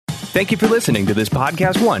Thank you for listening to this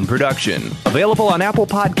Podcast One production, available on Apple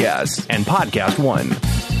Podcasts and Podcast One.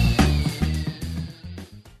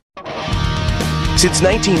 Since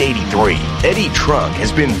 1983, Eddie Trunk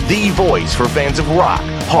has been the voice for fans of rock,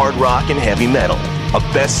 hard rock, and heavy metal. A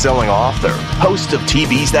best-selling author, host of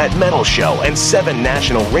TV's That Metal Show and 7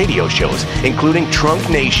 national radio shows, including Trunk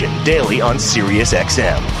Nation daily on Sirius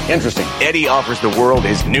XM. Interesting. Eddie offers the world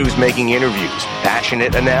his news-making interviews,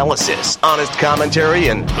 passionate analysis, honest commentary,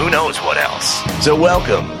 and who knows what else. So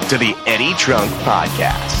welcome to the Eddie Trunk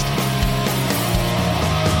Podcast.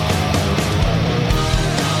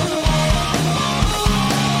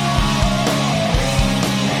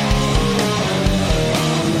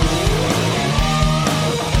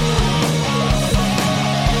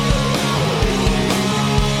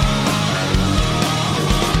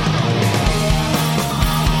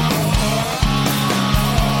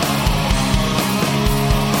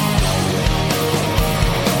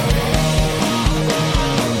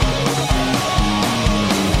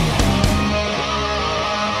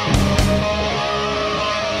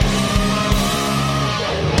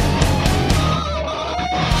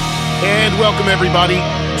 Welcome, everybody,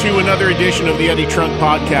 to another edition of the Eddie Trunk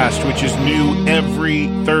Podcast, which is new every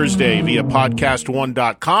Thursday via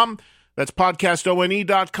podcastone.com. That's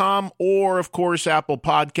podcastone.com or, of course, Apple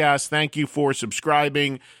Podcasts. Thank you for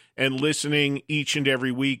subscribing and listening each and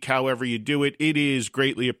every week, however you do it. It is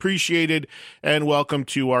greatly appreciated, and welcome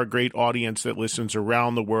to our great audience that listens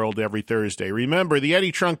around the world every Thursday. Remember, the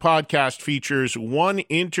Eddie Trunk Podcast features one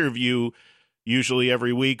interview, usually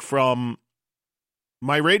every week, from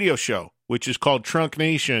my radio show, which is called Trunk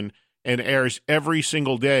Nation and airs every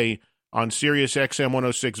single day on Sirius XM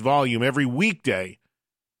 106 volume every weekday.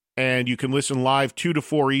 And you can listen live 2 to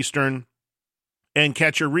 4 Eastern and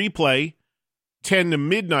catch a replay 10 to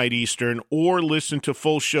midnight Eastern, or listen to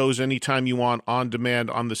full shows anytime you want on demand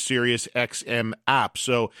on the Sirius XM app.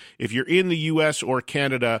 So if you're in the U.S. or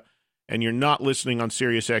Canada and you're not listening on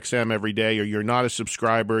Sirius XM every day, or you're not a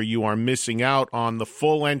subscriber, you are missing out on the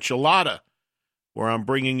full enchilada, where I'm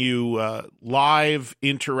bringing you live,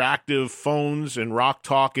 interactive phones and rock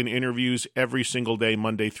talk and interviews every single day,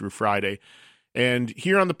 Monday through Friday. And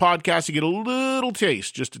here on the podcast, you get a little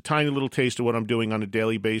taste, just a tiny little taste of what I'm doing on a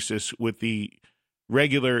daily basis with the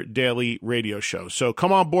regular daily radio show. So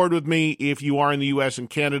come on board with me if you are in the U.S. and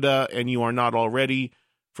Canada and you are not already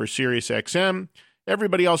for Sirius XM.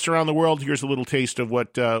 Everybody else around the world, here's a little taste of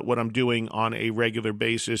what I'm doing on a regular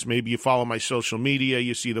basis. Maybe you follow my social media,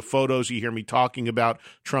 you see the photos, you hear me talking about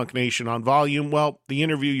Trunk Nation on volume. Well, the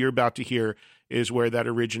interview you're about to hear is where that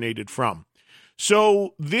originated from.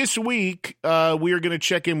 So this week, we are going to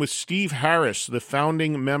check in with Steve Harris, the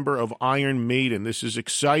founding member of Iron Maiden. This is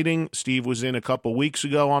exciting. Steve was in a couple weeks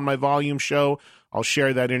ago on my volume show. I'll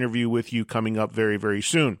share that interview with you coming up very, very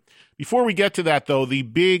soon. Before we get to that, though, the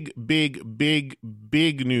big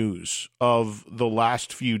news of the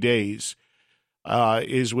last few days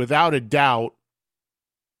is without a doubt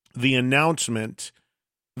the announcement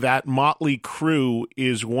that Motley Crue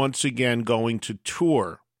is once again going to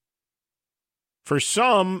tour. For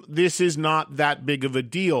some, this is not that big of a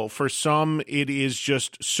deal. For some, it is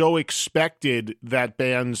just so expected that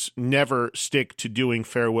bands never stick to doing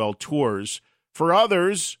farewell tours. For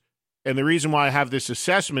others, and the reason why I have this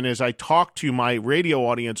assessment is I talked to my radio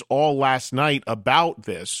audience all last night about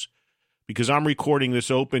this, because I'm recording this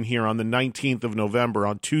open here on the 19th of November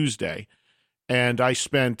on Tuesday, and I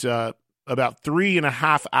spent about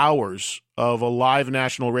 3.5 hours of a live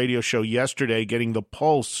national radio show yesterday getting the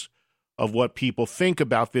pulse of what people think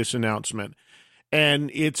about this announcement. And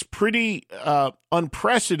it's pretty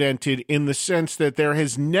unprecedented in the sense that there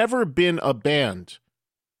has never been a band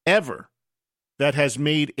ever that has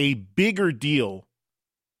made a bigger deal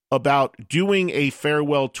about doing a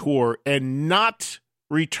farewell tour and not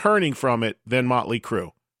returning from it than Motley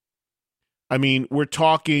Crue. I mean, we're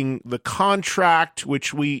talking the contract,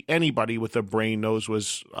 which anybody with a brain knows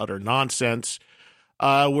was utter nonsense.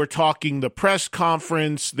 We're talking the press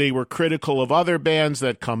conference. They were critical of other bands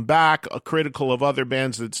that come back, critical of other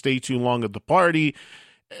bands that stay too long at the party.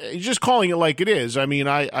 Just calling it like it is. I mean,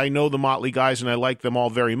 I know the Motley guys and I like them all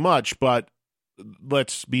very much, but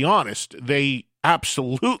let's be honest, they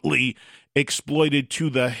absolutely exploited to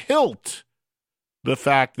the hilt the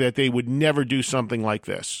fact that they would never do something like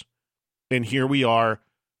this. And here we are,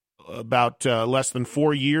 about less than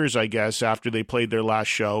 4 years, I guess, after they played their last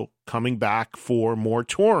show, coming back for more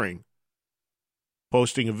touring,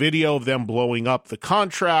 posting a video of them blowing up the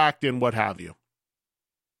contract and what have you.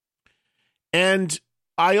 And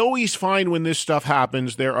I always find when this stuff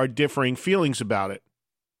happens, there are differing feelings about it.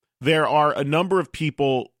 There are a number of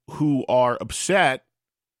people who are upset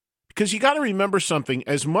Because you got to remember something,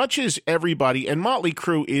 as much as everybody, and Motley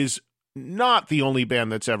Crue is not the only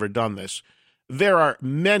band that's ever done this. There are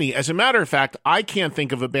many. As a matter of fact, I can't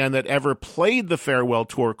think of a band that ever played the farewell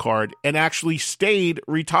tour card and actually stayed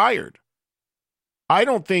retired. I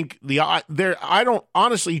don't think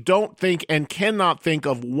honestly don't think and cannot think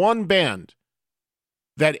of one band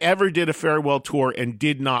that ever did a farewell tour and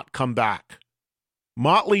did not come back.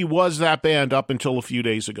 Motley was that band up until a few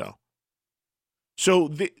days ago. So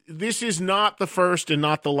this is not the first and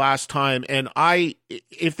not the last time. And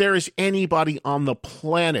if there is anybody on the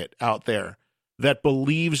planet out there that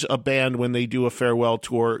believes a band when they do a farewell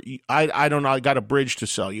tour, I don't know. I got a bridge to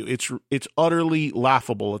sell you. It's utterly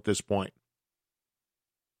laughable at this point.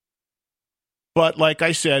 But like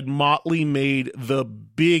I said, Motley made the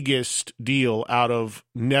biggest deal out of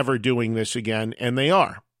never doing this again, and they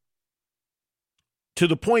are. To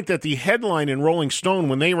the point that the headline in Rolling Stone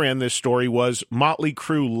when they ran this story was Motley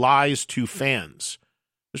Crue lies to fans.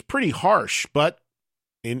 It was pretty harsh, but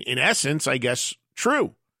in essence, I guess,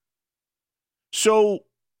 true. So,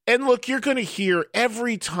 and look, you're going to hear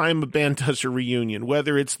every time a band does a reunion,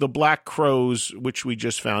 whether it's the Black Crowes, which we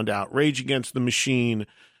just found out, Rage Against the Machine,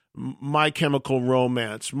 My Chemical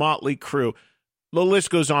Romance, Motley Crue, the list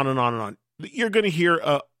goes on and on and on. You're going to hear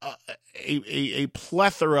a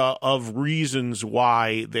plethora of reasons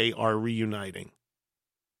why they are reuniting.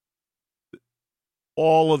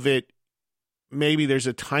 All of it, maybe there's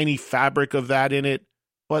a tiny fabric of that in it,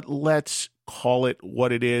 but let's call it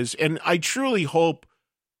what it is. And I truly hope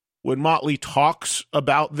when Motley talks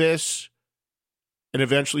about this and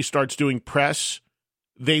eventually starts doing press,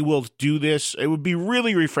 they will do this. It would be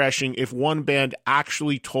really refreshing if one band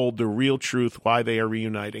actually told the real truth why they are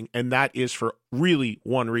reuniting, and that is for really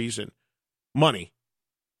one reason: money.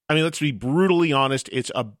 I mean, let's be brutally honest.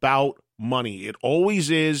 It's about money. It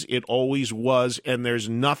always is. It always was, and there's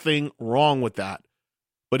nothing wrong with that.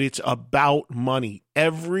 But it's about money.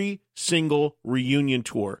 Every single reunion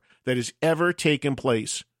tour that has ever taken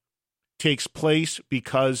place takes place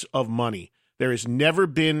because of money. There has never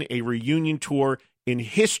been a reunion tour in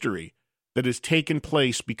history that has taken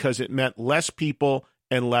place because it meant less people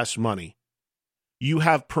and less money. You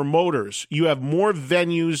have promoters, you have more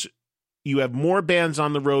venues, you have more bands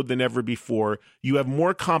on the road than ever before, you have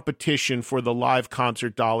more competition for the live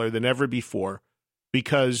concert dollar than ever before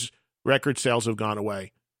because record sales have gone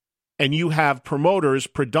away. And you have promoters,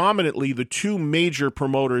 predominantly the two major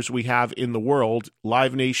promoters we have in the world,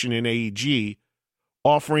 Live Nation and AEG,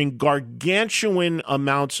 offering gargantuan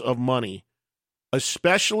amounts of money,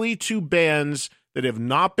 especially to bands that have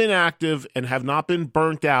not been active and have not been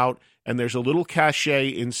burnt out, and there's a little cachet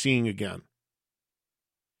in seeing again.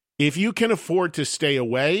 If you can afford to stay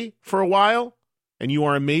away for a while, and you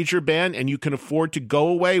are a major band, and you can afford to go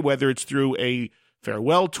away, whether it's through a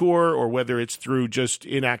farewell tour or whether it's through just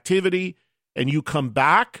inactivity, and you come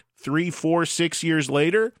back 3, 4, 6 years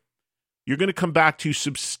later, you're going to come back to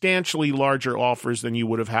substantially larger offers than you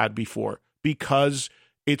would have had before because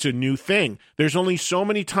it's a new thing. There's only so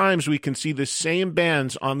many times we can see the same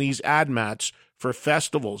bands on these ad mats for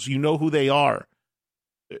festivals. You know who they are.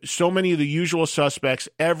 So many of the usual suspects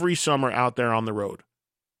every summer out there on the road.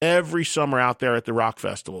 Every summer out there at the rock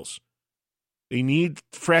festivals. They need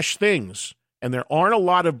fresh things. And there aren't a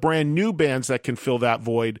lot of brand new bands that can fill that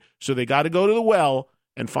void. So they got to go to the well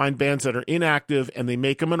and find bands that are inactive, and they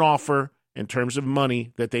make them an offer in terms of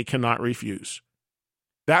money that they cannot refuse.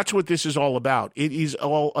 That's what this is all about. It is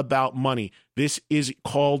all about money. This is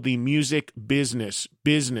called the music business.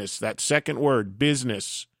 Business, that second word,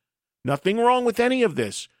 business. Nothing wrong with any of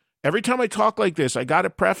this. Every time I talk like this, I got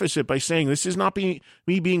to preface it by saying this is not me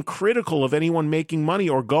being critical of anyone making money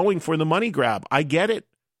or going for the money grab. I get it.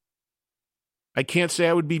 I can't say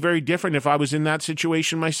I would be very different if I was in that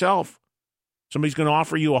situation myself. Somebody's going to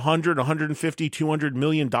offer you $100, $150, $200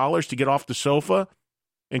 million to get off the sofa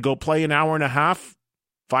and go play an hour and a half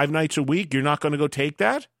 5 nights a week. You're not going to go take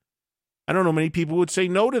that? I don't know many people would say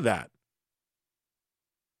no to that.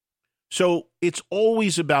 So it's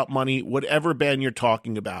always about money, whatever band you're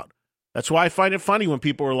talking about. That's why I find it funny when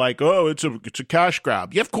people are like, oh, it's a cash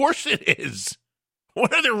grab. Yeah, of course it is.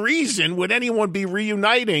 What other reason would anyone be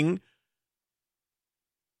reuniting?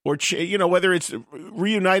 Or, whether it's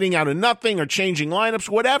reuniting out of nothing or changing lineups,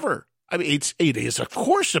 whatever. I mean, it is, of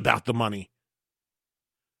course, about the money.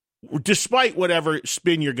 Despite whatever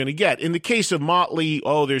spin you're going to get. In the case of Motley,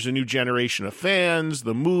 there's a new generation of fans,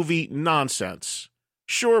 the movie, nonsense.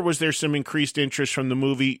 Sure, was there some increased interest from the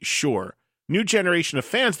movie? Sure. New generation of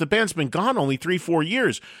fans, the band's been gone only 3-4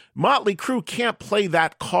 years. Motley Crue can't play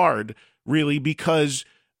that card, really, because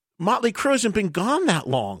Motley Crue hasn't been gone that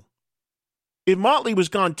long. If Motley was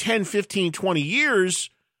gone 10, 15, 20 years,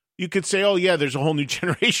 you could say, oh, yeah, there's a whole new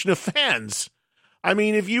generation of fans. I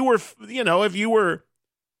mean, if you were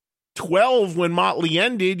 12 when Motley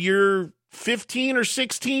ended, you're 15 or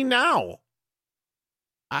 16 now.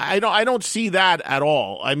 I don't see that at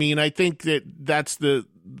all. I mean, I think that's the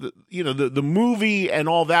movie and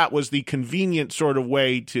all that was the convenient sort of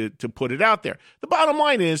way to put it out there. The bottom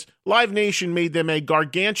line is Live Nation made them a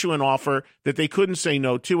gargantuan offer that they couldn't say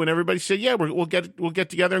no to, and everybody said, yeah, we'll get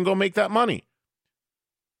together and go make that money.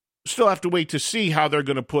 Still have to wait to see how they're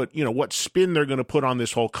going to put, what spin they're going to put on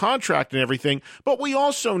this whole contract and everything. But we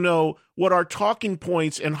also know what our talking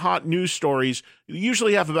points and hot news stories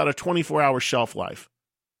usually have about a 24-hour shelf life.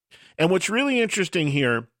 And what's really interesting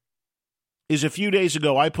here is a few days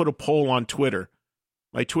ago, I put a poll on Twitter,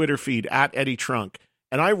 my Twitter feed, @EddieTrunk,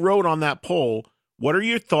 and I wrote on that poll, what are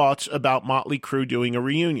your thoughts about Motley Crue doing a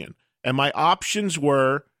reunion? And my options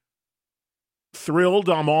were thrilled,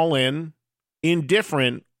 I'm all in,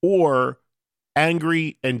 indifferent, or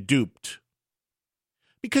angry and duped.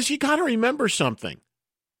 Because you got to remember something.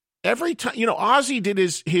 Every time, Ozzy did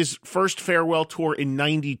his first farewell tour in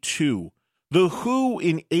 92. The Who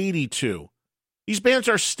in 82. These bands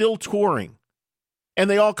are still touring. And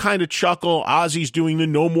they all kind of chuckle. Ozzy's doing the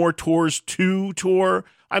No More Tours 2 tour.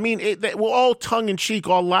 I mean, we're all tongue-in-cheek,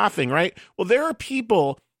 all laughing, right? Well, there are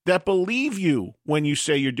people that believe you when you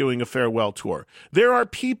say you're doing a farewell tour. There are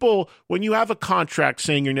people, when you have a contract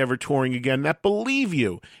saying you're never touring again, that believe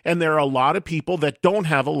you. And there are a lot of people that don't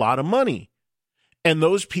have a lot of money. And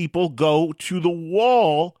those people go to the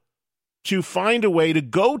wall to find a way to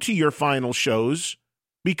go to your final shows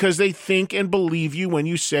because they think and believe you when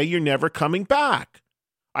you say you're never coming back.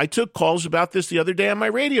 I took calls about this the other day on my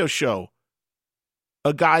radio show.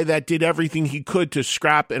 A guy that did everything he could to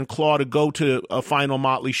scrap and claw to go to a final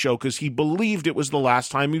Motley show because he believed it was the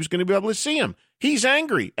last time he was going to be able to see him. He's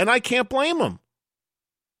angry, and I can't blame him.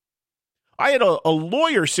 I had a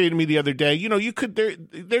lawyer say to me the other day,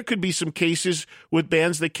 there could be some cases with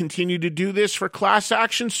bands that continue to do this for class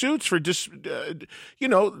action suits for just,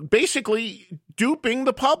 basically duping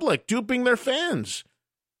the public, duping their fans.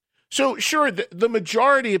 So sure, the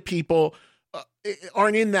majority of people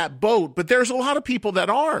aren't in that boat, but there's a lot of people that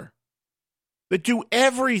are, that do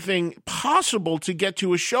everything possible to get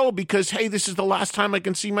to a show because, hey, this is the last time I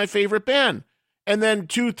can see my favorite band. And then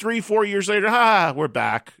 2, 3, 4 years later, we're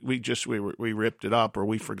back. We ripped it up or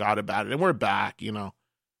we forgot about it and we're back,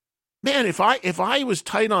 Man, if I was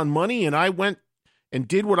tight on money and I went and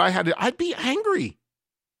did what I had to, I'd be angry.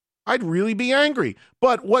 I'd really be angry.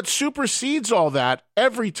 But what supersedes all that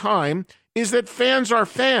every time is that fans are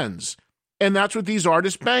fans. And that's what these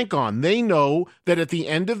artists bank on. They know that at the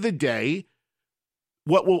end of the day,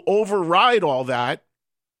 what will override all that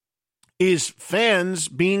is fans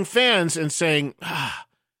being fans and saying,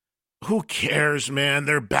 who cares, man?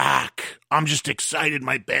 They're back. I'm just excited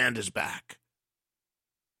my band is back.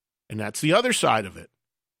 And that's the other side of it.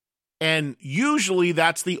 And usually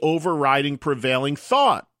that's the overriding prevailing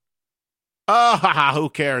thought. Who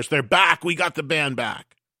cares? They're back. We got the band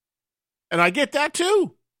back. And I get that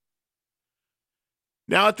too.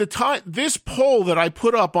 Now, at the time, this poll that I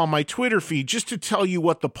put up on my Twitter feed, just to tell you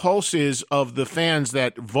what the pulse is of the fans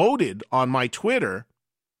that voted on my Twitter,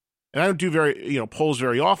 and I don't do polls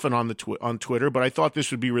very often on on Twitter, but I thought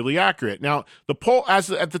this would be really accurate. Now, the poll,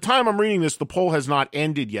 at the time I'm reading this, the poll has not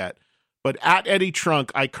ended yet, but at Eddie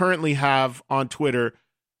Trunk, I currently have on Twitter,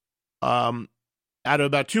 at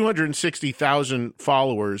about 260,000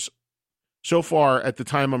 followers. So far, at the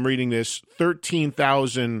time I'm reading this,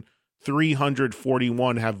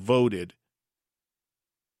 13,341 have voted.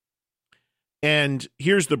 And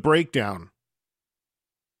here's the breakdown.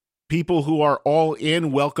 People who are all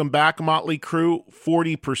in, welcome back, Motley Crue,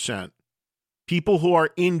 40%. People who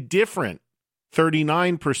are indifferent,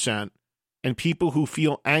 39%. And people who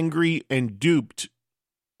feel angry and duped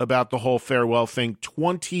about the whole farewell thing,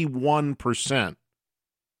 21%.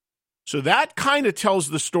 So that kind of tells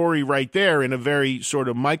the story right there in a very sort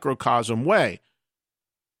of microcosm way.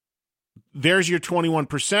 There's your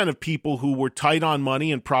 21% of people who were tight on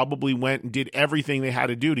money and probably went and did everything they had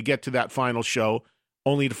to do to get to that final show,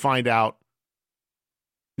 only to find out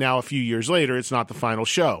now a few years later it's not the final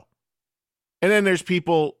show. And then there's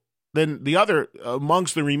people, then the other,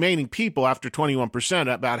 amongst the remaining people after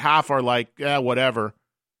 21%, about half are like, whatever.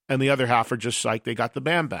 And the other half are just like, they got the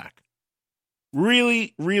band back.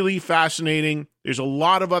 Really, really fascinating. There's a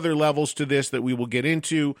lot of other levels to this that we will get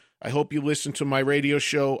into. I hope you listen to my radio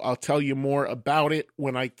show. I'll tell you more about it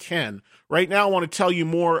when I can. Right now, I want to tell you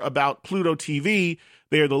more about Pluto TV.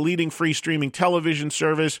 They are the leading free streaming television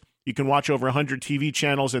service. You can watch over 100 TV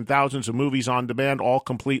channels and thousands of movies on demand, all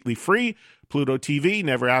completely free. Pluto TV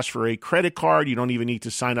never asks for a credit card. You don't even need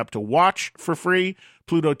to sign up to watch for free.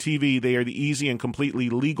 Pluto TV, they are the easy and completely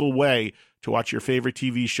legal way to watch your favorite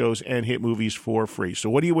TV shows and hit movies for free. So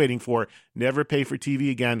what are you waiting for? Never pay for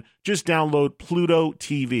TV again. Just download Pluto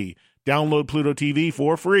TV. Download Pluto TV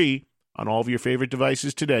for free on all of your favorite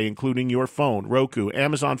devices today, including your phone, Roku,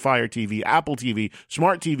 Amazon Fire TV, Apple TV,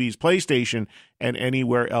 smart TVs, PlayStation, and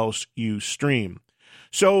anywhere else you stream.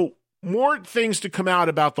 So more things to come out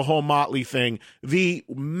about the whole Motley thing. The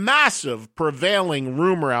massive prevailing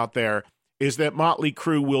rumor out there is that Motley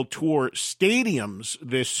Crue will tour stadiums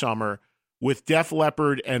this summer with Def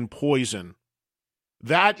Leppard and Poison.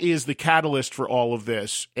 That is the catalyst for all of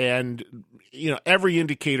this. And, every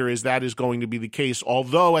indicator is that is going to be the case.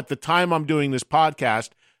 Although at the time I'm doing this podcast,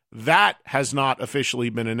 that has not officially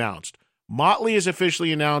been announced. Motley is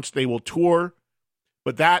officially announced. They will tour,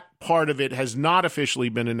 but that part of it has not officially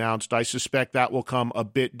been announced. I suspect that will come a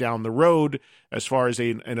bit down the road as far as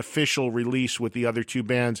an official release with the other two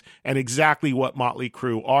bands and exactly what Motley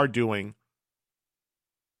Crue are doing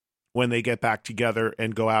when they get back together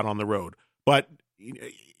and go out on the road. But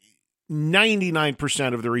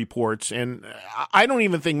 99% of the reports, and I don't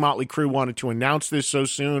even think Motley Crue wanted to announce this so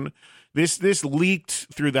soon. This leaked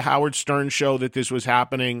through the Howard Stern show that this was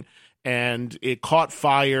happening, and it caught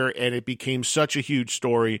fire, and it became such a huge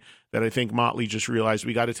story that I think Motley just realized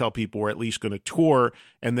we got to tell people we're at least going to tour,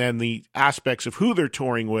 and then the aspects of who they're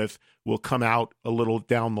touring with will come out a little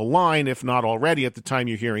down the line, if not already at the time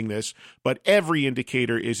you're hearing this. But every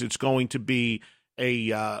indicator is it's going to be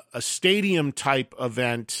a stadium-type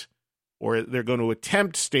event, or they're going to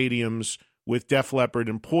attempt stadiums with Def Leppard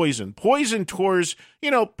and Poison. Poison tours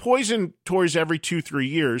every 2-3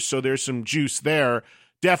 years, so there's some juice there.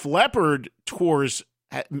 Def Leppard tours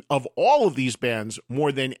of all of these bands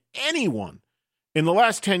more than anyone. In the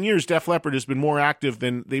last 10 years, Def Leppard has been more active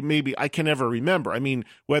than I can ever remember. I mean,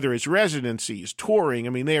 whether it's residencies,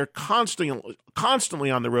 touring, they are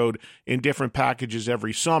constantly on the road in different packages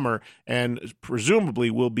every summer, and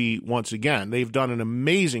presumably will be once again. They've done an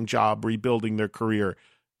amazing job rebuilding their career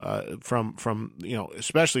from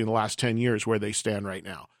especially in the last 10 years where they stand right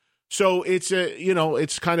now. So it's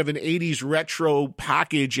it's kind of an 80s retro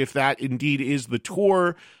package if that indeed is the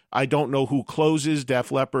tour. I don't know who closes,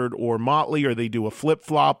 Def Leppard or Motley, or they do a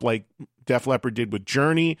flip-flop like Def Leppard did with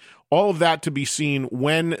Journey. All of that to be seen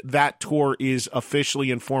when that tour is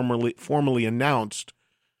officially and formally announced.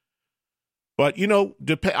 But,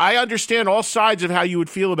 I understand all sides of how you would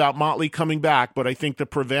feel about Motley coming back, but I think the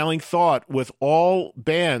prevailing thought with all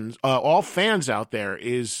fans out there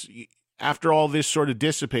is, after all this sort of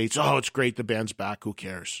dissipates, oh, it's great the band's back, who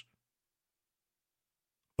cares?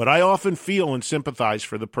 But I often feel and sympathize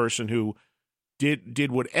for the person who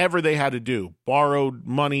did whatever they had to do, borrowed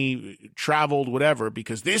money, traveled, whatever,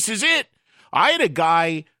 because this is it. I had a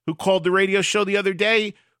guy who called the radio show the other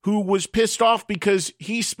day who was pissed off because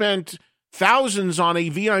he spent thousands on a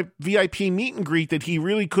VIP meet and greet that he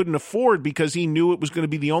really couldn't afford because he knew it was going to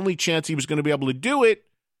be the only chance he was going to be able to do it,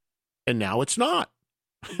 and now it's not.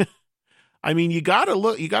 You got to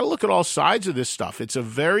look at all sides of this stuff. It's a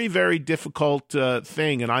very, very difficult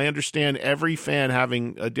thing, and I understand every fan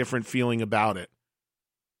having a different feeling about it.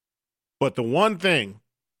 But the one thing,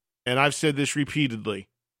 and I've said this repeatedly,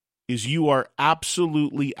 is you are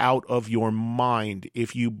absolutely out of your mind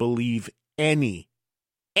if you believe any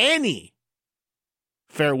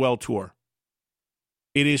farewell tour.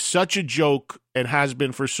 It is such a joke and has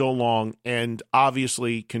been for so long, and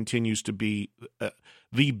obviously continues to be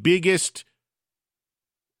the biggest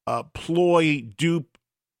ploy, dupe,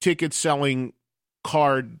 ticket-selling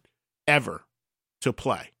card ever to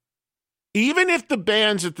play. Even if the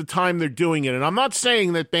bands at the time they're doing it, and I'm not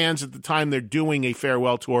saying that bands at the time they're doing a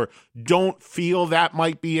farewell tour don't feel that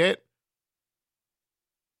might be it.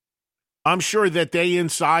 I'm sure that they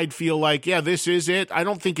inside feel like, yeah, this is it. I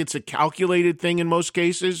don't think it's a calculated thing in most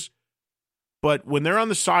cases. But when they're on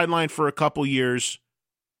the sideline for a couple years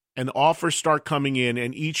and the offers start coming in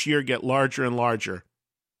and each year get larger and larger,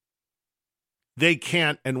 they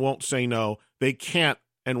can't and won't say no. They can't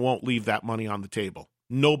and won't leave that money on the table.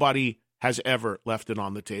 Nobody has ever left it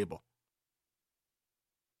on the table.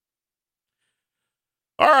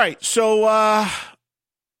 All right, so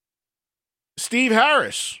Steve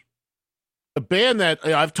Harris, a band that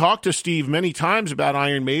I've talked to Steve many times about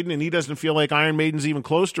Iron Maiden, and he doesn't feel like Iron Maiden's even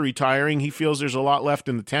close to retiring. He feels there's a lot left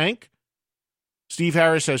in the tank. Steve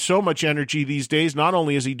Harris has so much energy these days. Not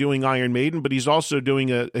only is he doing Iron Maiden, but he's also doing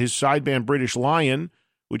his side band British Lion,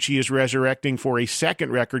 which he is resurrecting for a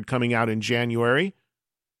second record coming out in January.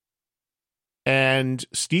 And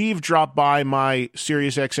Steve dropped by my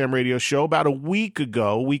Sirius XM radio show about a week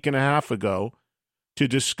and a half ago, to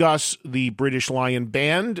discuss the British Lion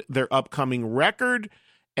Band, their upcoming record,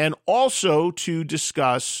 and also to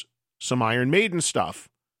discuss some Iron Maiden stuff.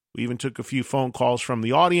 We even took a few phone calls from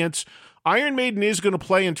the audience. Iron Maiden is going to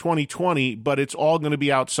play in 2020, but it's all going to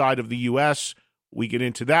be outside of the U.S. We get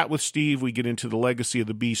into that with Steve. We get into the Legacy of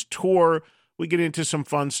the Beast tour. We get into some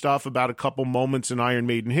fun stuff about a couple moments in Iron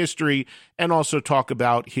Maiden history, and also talk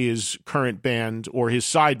about his current band, or his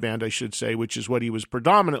side band, I should say, which is what he was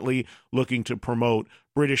predominantly looking to promote,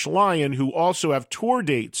 British Lion, who also have tour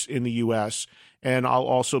dates in the U.S., and I'll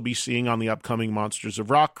also be seeing on the upcoming Monsters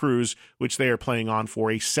of Rock cruise, which they are playing on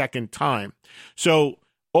for a second time. So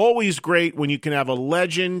always great when you can have a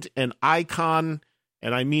legend, an icon,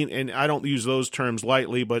 and I don't use those terms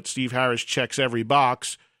lightly, but Steve Harris checks every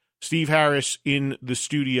box. Steve Harris in the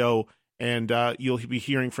studio, and you'll be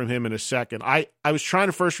hearing from him in a second. I was trying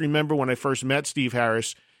to first remember when I first met Steve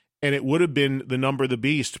Harris, and it would have been the Number of the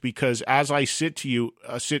Beast, because as I sit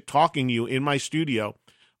talking to you in my studio,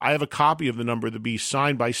 I have a copy of the Number of the Beast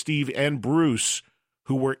signed by Steve and Bruce,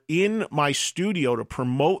 who were in my studio to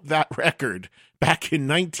promote that record back in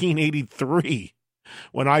 1983,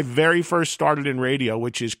 when I very first started in radio,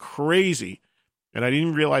 which is crazy. And I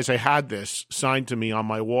didn't realize I had this signed to me on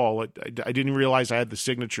my wall. I didn't realize I had the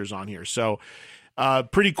signatures on here. So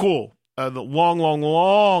pretty cool. The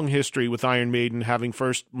long history with Iron Maiden, having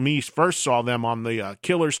first saw them on the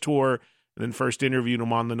Killers tour, and then first interviewed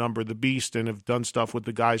them on the Number of the Beast, and have done stuff with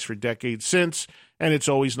the guys for decades since. And it's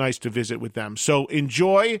always nice to visit with them. So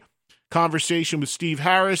enjoy conversation with Steve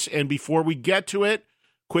Harris. And before we get to it,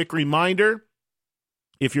 quick reminder,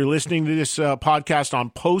 if you're listening to this podcast on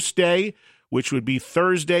post day, which would be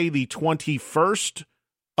Thursday, the 21st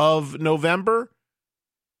of November.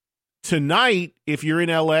 Tonight, if you're in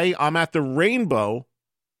LA, I'm at the Rainbow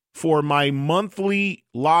for my monthly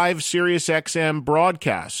live Sirius XM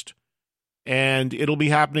broadcast. And it'll be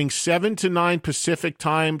happening 7 to 9 Pacific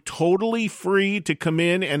time, totally free to come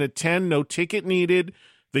in and attend, no ticket needed.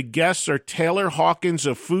 The guests are Taylor Hawkins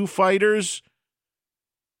of Foo Fighters,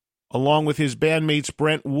 along with his bandmates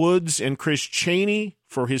Brent Woods and Chris Chaney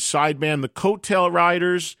for his side band, the Coattail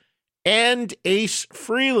Riders, and Ace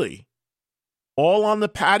Frehley. All on the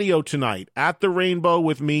patio tonight at the Rainbow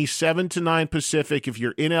with me, 7 to 9 Pacific. If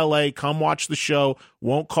you're in LA, come watch the show.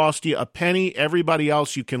 Won't cost you a penny. Everybody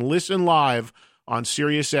else, you can listen live on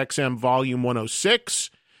Sirius XM Volume 106,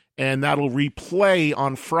 and that'll replay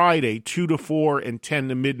on Friday, 2 to 4 and 10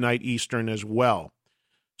 to midnight Eastern as well.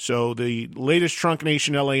 So the latest Trunk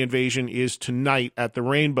Nation LA invasion is tonight at the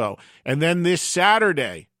Rainbow. And then this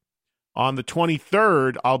Saturday, on the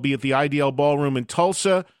 23rd, I'll be at the IDL Ballroom in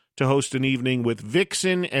Tulsa to host an evening with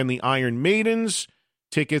Vixen and the Iron Maidens.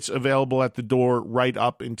 Tickets available at the door right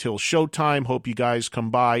up until showtime. Hope you guys come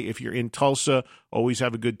by. If you're in Tulsa, always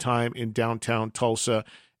have a good time in downtown Tulsa.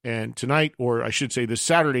 And tonight, or I should say this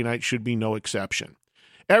Saturday night, should be no exception.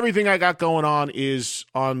 Everything I got going on is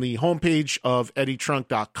on the homepage of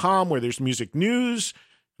eddietrunk.com, where there's music news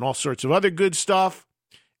and all sorts of other good stuff.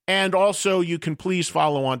 And also, you can please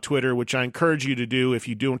follow on Twitter, which I encourage you to do. If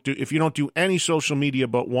you don't do any social media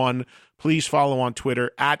but one, please follow on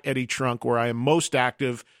Twitter at Eddie Trunk, where I am most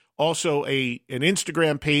active. Also, an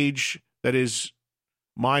Instagram page that is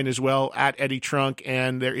mine as well, at Eddie Trunk,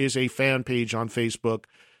 and there is a fan page on Facebook.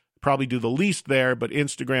 Probably do the least there, but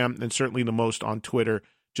Instagram, and certainly the most on Twitter,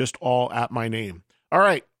 just all at my name. All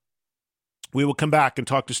right. We will come back and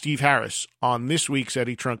talk to Steve Harris on this week's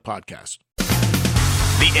Eddie Trunk Podcast.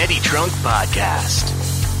 The Eddie Trunk Podcast.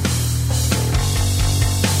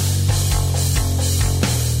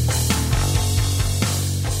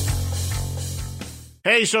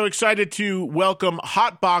 Hey, so excited to welcome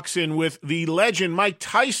Hotboxing with the legend Mike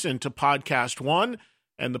Tyson to Podcast One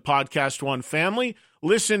and the Podcast One family.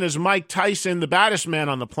 Listen as Mike Tyson, the baddest man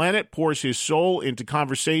on the planet, pours his soul into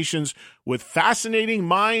conversations with fascinating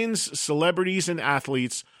minds, celebrities, and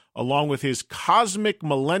athletes, along with his cosmic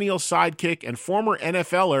millennial sidekick and former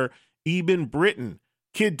NFLer, Eben Britton.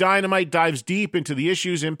 Kid Dynamite dives deep into the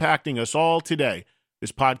issues impacting us all today.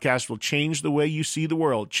 This podcast will change the way you see the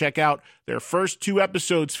world. Check out their first 2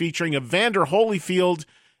 episodes featuring Evander Holyfield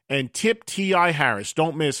and Tip T.I. Harris.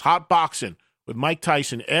 Don't miss Hotboxing with Mike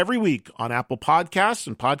Tyson every week on Apple Podcasts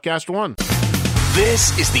and Podcast One.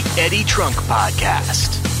 This is the Eddie Trunk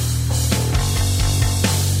Podcast.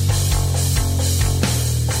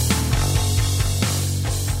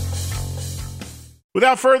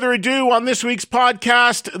 Without further ado, on this week's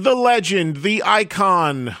podcast, the legend, the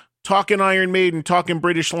icon, talking Iron Maiden, talking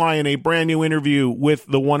British Lion, a brand new interview with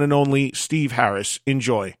the one and only Steve Harris.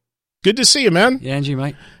 Enjoy. Good to see you, man. Yeah, and you,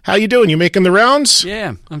 mate. How you doing? You making the rounds?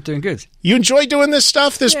 Yeah, I'm doing good. You enjoy doing this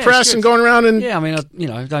stuff, this press, and going around and... Yeah, I mean,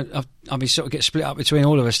 I sort of get split up between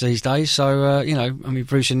all of us these days. So,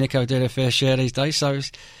 Bruce and Nico do their fair share these days. So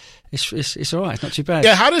it's all right. It's not too bad.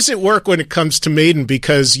 Yeah, how does it work when it comes to Maiden?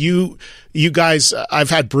 Because you guys, I've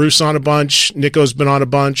had Bruce on a bunch. Nico's been on a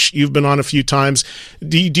bunch. You've been on a few times.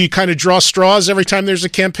 Do you kind of draw straws every time there's a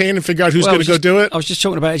campaign and figure out who's going to go do it? I was just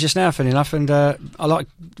talking about it just now, funny enough, and I like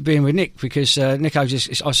being with Nick because Nico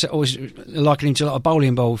I always liken him to like a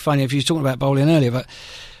bowling ball. Funny if you were talking about bowling earlier, but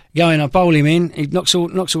I bowl him in, he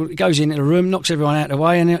he goes into the room, knocks everyone out of the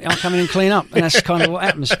way, and I'll come in and clean up, and that's kind of what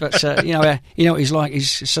happens. But you know what he's like.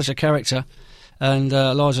 He's such a character, and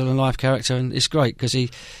larger than life character, and it's great because he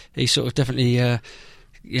sort of definitely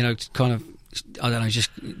kind of, I don't know, just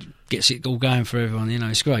gets it all going for everyone. You know,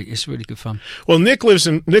 it's great. It's really good fun. Well, Nico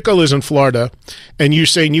lives in Florida, and you're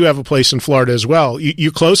saying you have a place in Florida as well.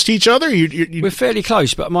 You close to each other? We're fairly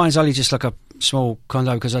close, but mine's only just like a small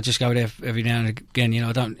condo because I just go there every now and again. You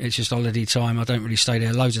know, it's just holiday time. I don't really stay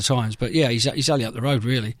there loads of times. But yeah, he's only up the road,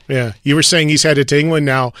 really. Yeah, you were saying he's headed to England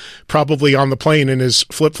now, probably on the plane in his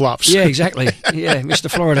flip flops. Yeah, exactly. Yeah, Mr.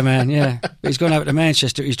 Florida man. Yeah, he's gone over to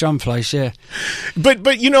Manchester, his drum place. Yeah,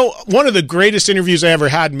 but you know, one of the greatest interviews I ever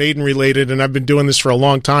had, Maiden related, and I've been doing this for a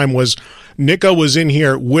long time, was Nico was in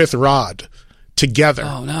here with Rod together.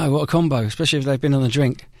 Oh no, what a combo! Especially if they've been on the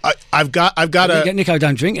drink. I've got a... Nico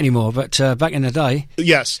don't drink anymore, but back in the day...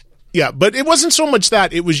 Yes. Yeah, but it wasn't so much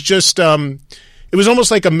that. It was just... it was almost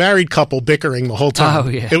like a married couple bickering the whole time. Oh,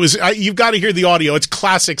 yeah. It was... you've got to hear the audio. It's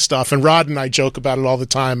classic stuff, and Rod and I joke about it all the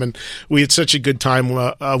time, and we had such a good time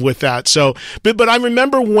with that. So, but I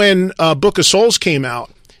remember when Book of Souls came out,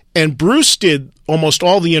 and Bruce did almost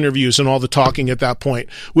all the interviews and all the talking at that point,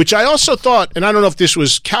 which I also thought, and I don't know if this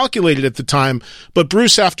was calculated at the time, but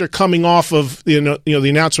Bruce, after coming off of the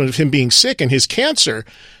announcement of him being sick and his cancer,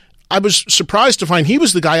 I was surprised to find he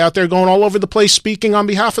was the guy out there going all over the place speaking on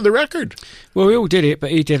behalf of the record. Well, we all did it,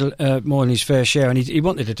 but he did more than his fair share, and he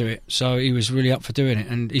wanted to do it, so he was really up for doing it,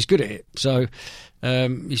 and he's good at it. So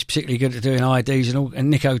he's particularly good at doing IDs and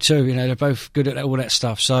Nico too. You know, they're both good at all that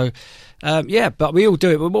stuff. So. But we all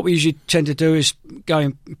do it. But what we usually tend to do is go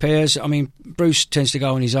in pairs. I mean, Bruce tends to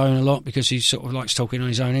go on his own a lot because he sort of likes talking on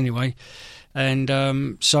his own anyway. And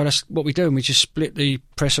so that's what we do. And we just split the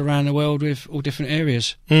press around the world with all different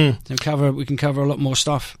areas. We can cover a lot more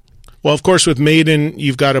stuff. Well, of course, with Maiden,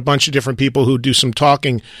 you've got a bunch of different people who do some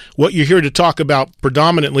talking. What you're here to talk about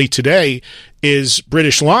predominantly today is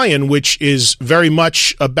British Lion, which is very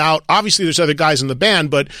much about, obviously there's other guys in the band,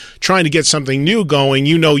 but trying to get something new going.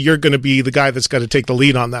 You know you're going to be the guy that's got to take the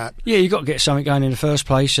lead on that. Yeah, you've got to get something going in the first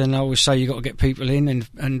place, and I always say you've got to get people in,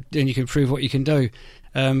 and then you can prove what you can do.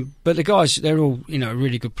 But the guys, they're all,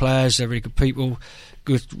 really good players, they're really good people,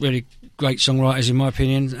 really great songwriters in my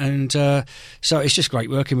opinion, and so it's just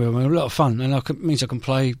great working with them, and a lot of fun, and it means I can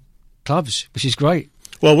play clubs, which is great.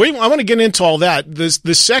 Well, I want to get into all that.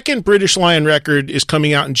 The second British Lion record is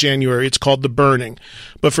coming out in January. It's called The Burning.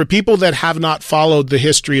 But for people that have not followed the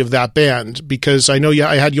history of that band, because I know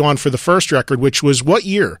I had you on for the first record, which was what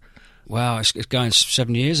year? Wow, it's going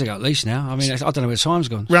 7 years ago at least now. I mean, I don't know where time's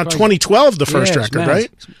gone. Around 2012, the first record,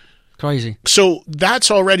 right? It's crazy. So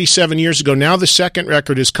that's already 7 years ago. Now the second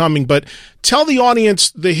record is coming. But tell the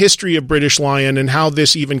audience the history of British Lion and how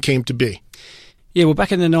this even came to be. Yeah, well,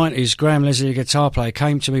 back in the 90s, Graham Leslie, a guitar player,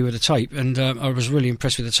 came to me with a tape, and I was really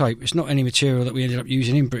impressed with the tape. It's not any material that we ended up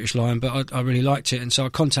using in British Lion, but I really liked it, and so I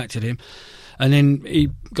contacted him. And then he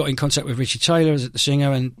got in contact with Richie Taylor as the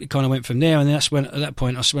singer, and it kind of went from there. And that's when, at that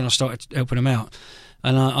point, when I started helping them out.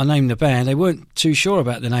 And I named the band. They weren't too sure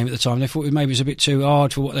about the name at the time. They thought maybe it was a bit too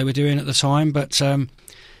hard for what they were doing at the time. But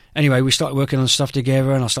anyway, we started working on stuff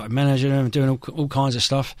together, and I started managing them and doing all kinds of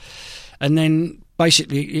stuff. And then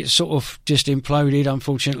basically it sort of just imploded,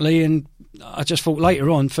 unfortunately. And I just thought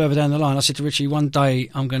later on, further down the line, I said to Richie, one day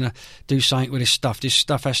I'm going to do something with this stuff. This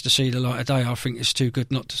stuff has to see the light of day. I think it's too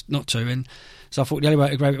good not to. And so I thought the only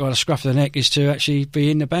way to grab it by the scruff of the neck is to actually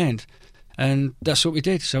be in the band. And that's what we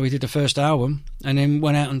did. So we did the first album and then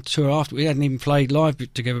went out on tour after. We hadn't even played live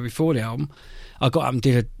together before the album. I got up and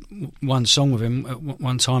did one song with him at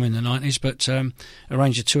one time in the 90s, but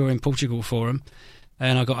arranged a tour in Portugal for him.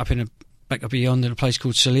 And I got up in back up beyond in a place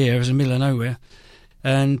called Celia. It was in the middle of nowhere.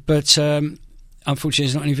 But unfortunately,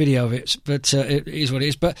 there's not any video of it, but it is what it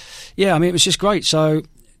is. But yeah, I mean, it was just great. So,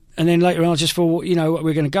 and then later on, I just thought,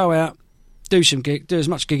 we're going to go out, do as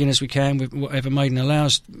much gigging as we can with whatever Maiden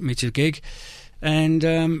allows me to gig, and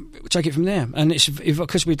take it from there. And it's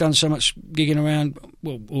because we've done so much gigging around,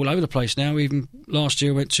 all over the place now. Even last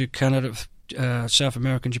year, I went to Canada, South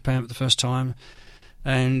America, and Japan for the first time.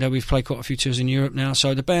 and we've played quite a few tours in Europe now.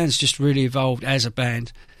 So the band's just really evolved as a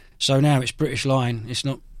band. So now it's British Lion. It's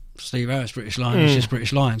not Steve Harris British Lion. It's just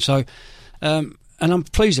British Lion. So, and I'm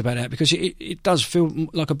pleased about that because it does feel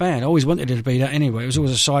like a band. I always wanted it to be that anyway. It was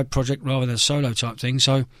always a side project rather than a solo type thing.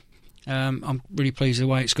 So I'm really pleased with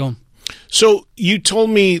the way it's gone. So you told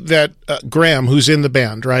me that Graham, who's in the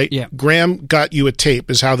band, right? Yeah. Graham got you a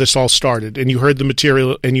tape is how this all started, and you heard the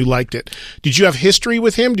material and you liked it. Did you have history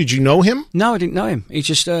with him? Did you know him? No, I didn't know him. He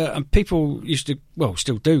just people used to, well,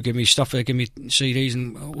 still do give me stuff. They give me CDs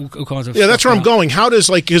and all kinds of. Yeah, that's where I'm going. How does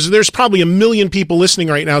because there's probably a million people listening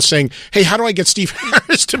right now saying, "Hey, how do I get Steve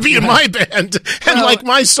Harris to be in my band and like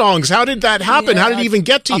my songs?" How did that happen? Yeah, how did it even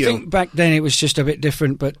get to you? I think back then it was just a bit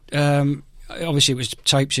different, but. Obviously, it was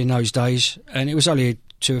tapes in those days, and it was only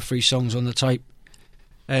 2 or 3 songs on the tape.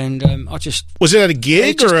 And I just was it at a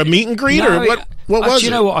gig or a meet and greet or what? What was it?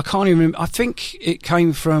 You know what? I can't even remember. I think it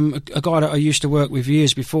came from a guy that I used to work with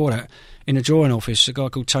years before that in a drawing office. A guy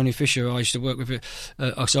called Tony Fisher. I used to work with.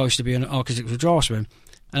 I used to be an architectural draftsman,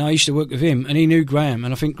 and I used to work with him. And he knew Graham,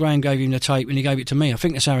 and I think Graham gave him the tape, and he gave it to me. I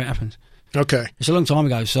think that's how it happened. Okay, it's a long time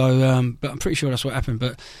ago, so but I'm pretty sure that's what happened.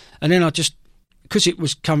 And then I just. Because it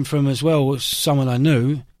was come from as well as someone I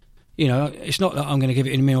knew, it's not that I'm going to give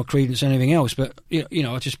it any more credence than anything else, but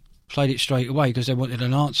I just played it straight away because they wanted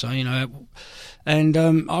an answer, and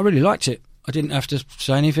I really liked it. I didn't have to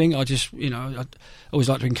say anything. I just, I always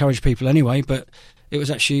like to encourage people anyway, but it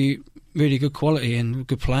was actually really good quality and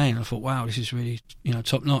good playing. I thought, wow, this is really,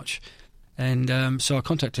 top notch, and so I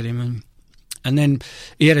contacted him and then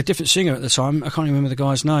he had a different singer at the time. I can't remember the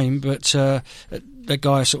guy's name, but that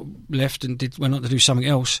guy sort of left and went on to do something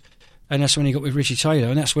else. And that's when he got with Richie Taylor,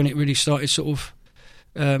 and that's when it really started sort of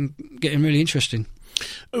getting really interesting.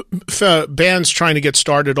 Bands trying to get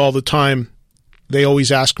started all the time, they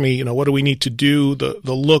always ask me, what do we need to do? The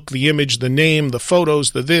look, the image, the name, the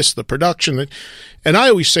photos, the this, the production. And I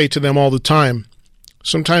always say to them all the time,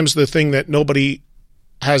 sometimes the thing that nobody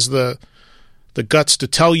has the guts to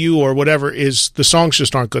tell you or whatever is the songs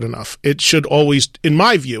just aren't good enough. It should always, in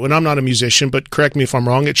my view, and I'm not a musician, but correct me if I'm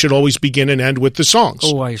wrong, it should always begin and end with the songs.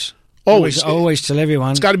 Always tell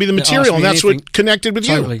everyone. It's got to be the material, and that's what connected with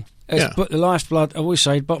you. Yeah. But the lifeblood, I always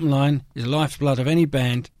say, bottom line, is the lifeblood of any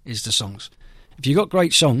band is the songs. If you got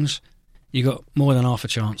great songs, you got more than half a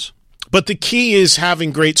chance. But the key is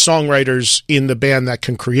having great songwriters in the band that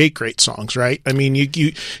can create great songs, right? I mean, do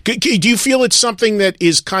you feel it's something that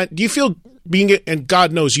is do you feel and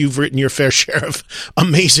God knows you've written your fair share of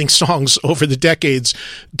amazing songs over the decades.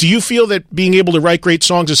 Do you feel that being able to write great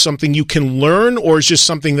songs is something you can learn, or is just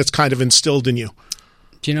something that's kind of instilled in you?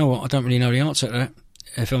 Do you know what? I don't really know the answer to that,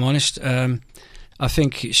 if I'm honest. I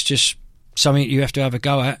think it's just something you have to have a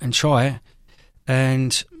go at and try it,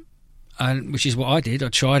 and which is what I did. I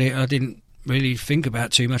tried it. I didn't really think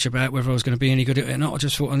about too much about whether I was going to be any good at it or not. I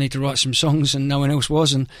just thought I need to write some songs, and no one else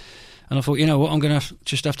was, and I thought, you know what, I'm going to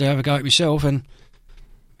just have to have a go at myself, and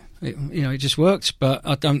it just worked. But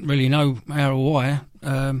I don't really know how or why.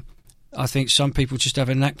 I think some people just have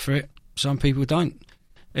a knack for it, some people don't.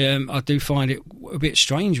 I do find it a bit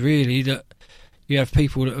strange, really, that you have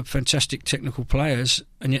people that are fantastic technical players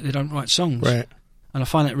and yet they don't write songs. Right. And I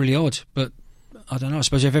find that really odd. But I don't know. I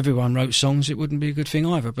suppose if everyone wrote songs, it wouldn't be a good thing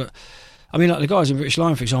either. But I mean, like the guys in British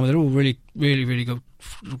Lion, for example, they're all really, really, really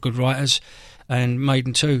good writers. And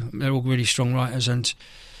Maiden too, they're all really strong writers, and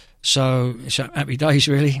so it's happy days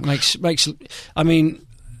really. Makes. I mean,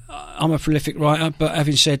 I'm a prolific writer, but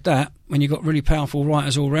having said that, when you've got really powerful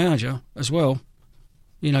writers all around you as well,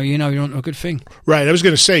 you know you're onto a good thing. Right. I was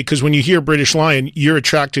going to say, because when you hear British Lion, you're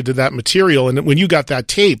attracted to that material, and when you got that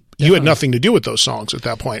tape, Definitely. You had nothing to do with those songs at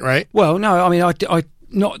that point, right? Well, no, I mean, I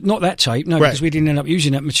not that tape, no, because we didn't end up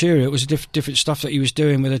using that material. It was different stuff that he was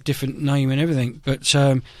doing with a different name and everything. But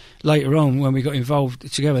later on, when we got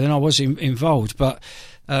involved together, then I was involved. But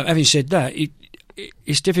having said that,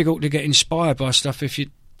 it's difficult to get inspired by stuff if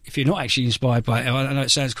you're not actually inspired by it. I know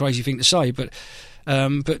it sounds a crazy thing to say, but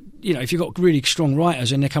if you've got really strong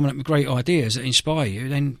writers and they're coming up with great ideas that inspire you,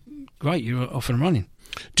 then great, you're off and running.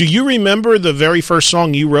 Do you remember the very first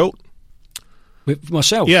song you wrote? With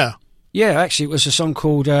myself? Yeah. Yeah, actually, it was a song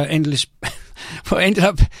called Endless. Well, it ended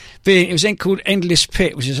up being called Endless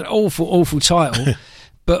Pit, which is an awful title,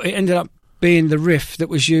 but it ended up being the riff that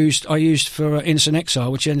was I used for Innocent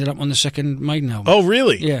Exile, which ended up on the second Maiden album. Oh,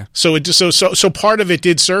 really? Yeah. So so part of it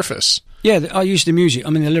did surface. Yeah, I used the music. I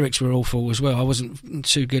mean, the lyrics were awful as well. I wasn't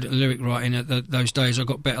too good at lyric writing at those days. I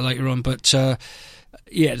got better later on, but the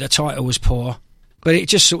title was poor. But it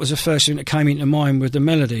just sort of was the first thing that came into mind with the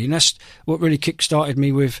melody, and that's what really kick-started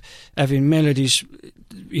me with having melodies,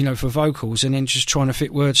 for vocals, and then just trying to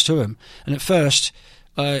fit words to them. And at first,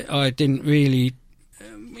 I didn't really,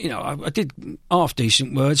 I did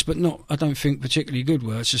half-decent words, but I don't think, particularly good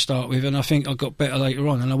words to start with, and I think I got better later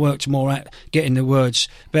on, and I worked more at getting the words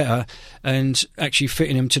better and actually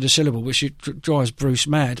fitting them to the syllable, which drives Bruce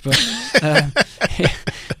mad, but...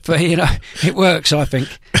 But it works, I think,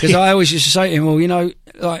 because I always used to say to him, well,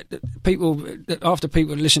 like after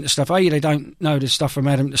people listen to stuff, they don't know the stuff from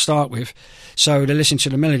Adam to start with, so they listen to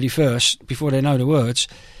the melody first before they know the words.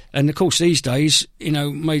 And of course, these days,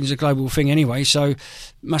 Maiden's a global thing anyway, so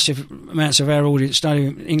massive amounts of our audience study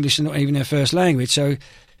English and not even their first language. So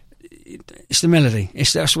it's the melody.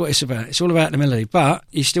 That's what it's about. It's all about the melody, but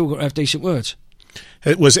you still got to have decent words.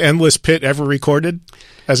 Was Endless Pit ever recorded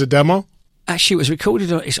as a demo? Actually, it was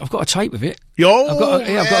recorded. I've got a tape of it. I've got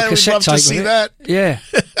a cassette tape of it. That. Yeah,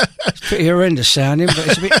 it's pretty horrendous sounding, but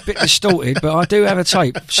it's a bit distorted. But I do have a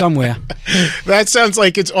tape somewhere. That sounds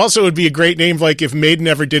like it also would be a great name. Like if Maiden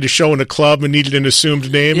ever did a show in a club and needed an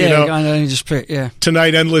assumed name, Endless Pit. Yeah,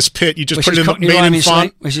 Tonight, Endless Pit. You just put it in the Maiden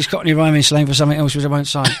font. Which is Cockney rhyming slang for something else which I won't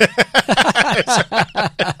say.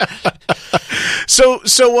 So,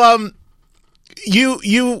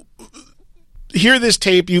 you hear this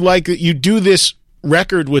tape, you like it, you do this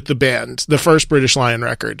record with the band, the first British Lion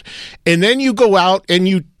record, and then you go out and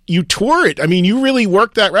you tour it. I mean, you really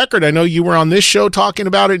worked that record. I know you were on this show talking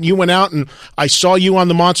about it, and you went out, and I saw you on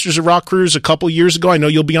the Monsters of Rock cruise a couple years ago. I know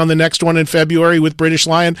you'll be on the next one in February with British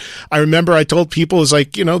Lion. I remember I told people, it's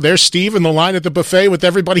like, there's Steve in the line at the buffet with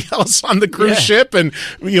everybody else on the cruise ship, and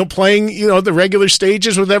playing the regular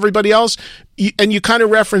stages with everybody else. And you kind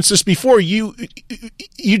of referenced this before. You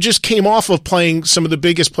just came off of playing some of the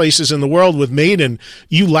biggest places in the world with Maiden.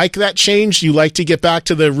 You like that change? You like to get back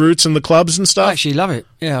to the roots and the clubs and stuff? I actually love it.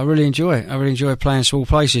 Yeah, I really enjoy it. I really enjoy playing small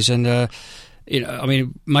places, and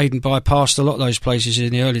Maiden bypassed a lot of those places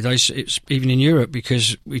in the early days. It's even in Europe,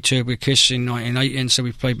 because we toured with Kiss in 1980, and so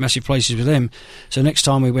we played massive places with them. So next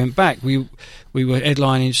time we went back, we were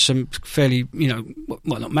headlining some fairly,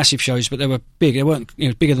 not massive shows, but they were big. They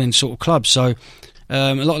weren't bigger than sort of clubs. So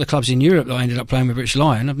a lot of the clubs in Europe that I ended up playing with British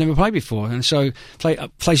Lion, I've never played before, and so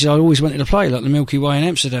places I always wanted to play, like the Milky Way in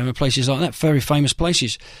Amsterdam and places like that, very famous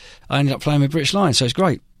places, I ended up playing with British Lion. So it's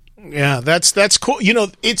great. Yeah, that's cool.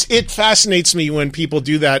 It fascinates me when people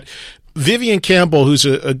do that. Vivian Campbell, who's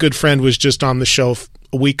a good friend, was just on the show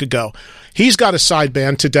a week ago. He's got a side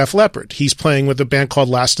band to Def Leppard. He's playing with a band called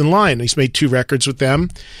Last in Line. He's made 2 records with them.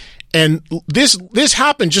 And this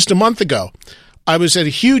happened just a month ago. I was at a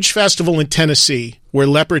huge festival in Tennessee where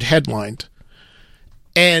Leppard headlined.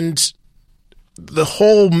 And the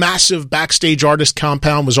whole massive backstage artist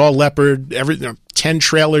compound was all Leppard, 10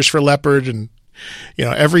 trailers for Leppard, and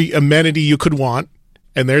every amenity you could want.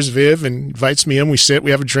 And there's Viv, and invites me in. We sit,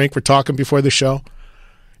 we have a drink, we're talking before the show.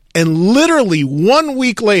 And literally 1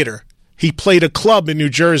 week later, he played a club in New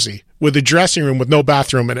Jersey with a dressing room with no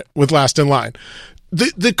bathroom in it with Last in Line.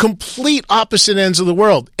 The complete opposite ends of the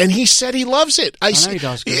world. And he said he loves it. I know he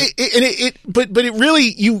does. But it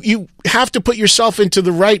really, you have to put yourself into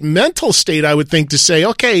the right mental state, I would think, to say,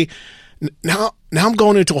 okay, now I'm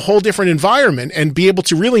going into a whole different environment, and be able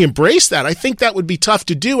to really embrace that. I think that would be tough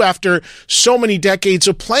to do after so many decades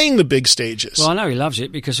of playing the big stages. Well, I know he loves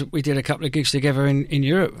it, because we did a couple of gigs together in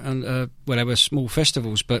Europe, and they were small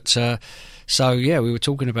festivals. But so yeah, we were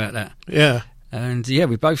talking about that. Yeah. And yeah,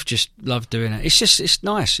 we both just love doing it. It's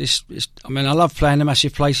nice. I love playing the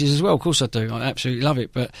massive places as well. Of course I do. I absolutely love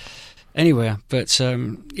it. But anywhere. But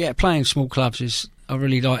playing small clubs I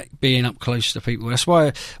really like being up close to people. That's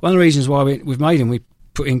why one of the reasons why with Maiden we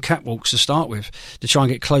put in catwalks to start with, to try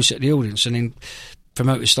and get closer to the audience, and then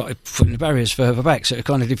promoters started putting the barriers further back, so it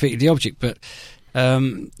kind of defeated the object. But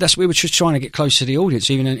we were just trying to get close to the audience,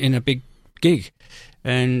 even in a big gig.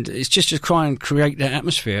 And it's just to try and create that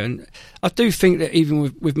atmosphere. And I do think that even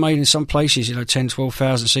with Maiden in some places, 10,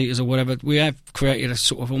 12,000 seaters or whatever, we have created a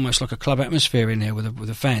sort of almost like a club atmosphere in there with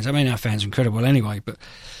the fans. I mean, our fans are incredible anyway, but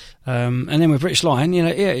and then with British Lion,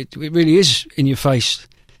 it really is in your face.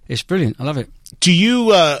 It's brilliant. I love it. Do you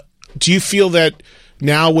feel that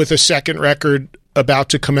now, with a second record about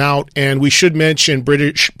to come out, and we should mention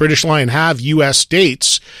British Lion have U.S.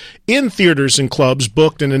 dates in theaters and clubs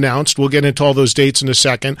booked and announced. We'll get into all those dates in a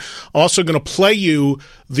second. Also going to play you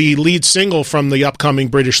the lead single from the upcoming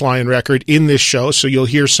British Lion record in this show, so you'll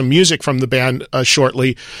hear some music from the band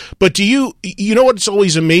shortly. But do you know what's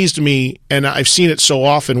always amazed me, and I've seen it so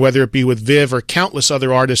often, whether it be with Viv or countless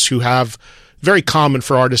other artists who have, very common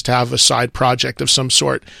for artists to have a side project of some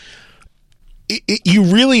sort, you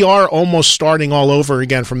really are almost starting all over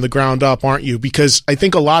again from the ground up, aren't you? Because I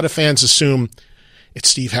think a lot of fans assume it's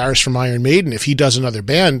Steve Harris from Iron Maiden. If he does another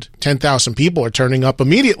band, 10,000 people are turning up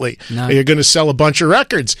immediately. No. You're going to sell a bunch of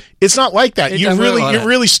records. It's not like that. You're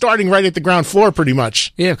really starting right at the ground floor, pretty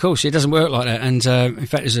much. Yeah, of course. It doesn't work like that. And in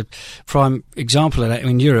fact, there's a prime example of that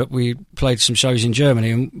in Europe. We played some shows in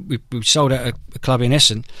Germany, and we sold out a club in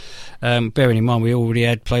Essen. Bearing in mind we already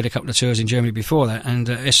had played a couple of tours in Germany before that, and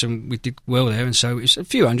Essen we did well there, and so it's a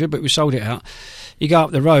few hundred, but we sold it out. You go up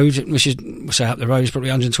the road, which is, we'll say up the road, it's probably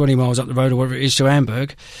 120 miles up the road or whatever it is to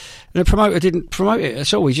Hamburg, and the promoter didn't promote it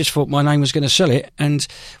at all. He just thought my name was going to sell it, and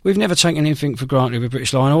we've never taken anything for granted with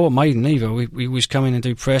British Lion or Maiden either. We always come in and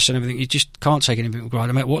do press and everything. You just can't take anything for granted,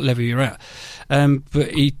 no matter what level you're at.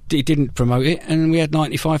 But he didn't promote it, and we had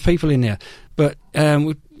 95 people in there. But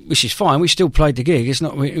which is fine. We still played the gig. It's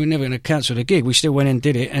not we're never going to cancel the gig. We still went and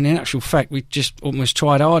did it. And in actual fact, we just almost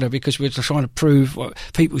tried harder because we were trying to prove what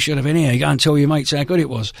people should have been here. You go and tell your mates how good it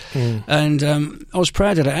was. And I was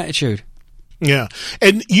proud of that attitude. Yeah.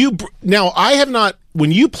 And I have not.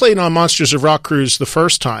 When you played on Monsters of Rock Cruise the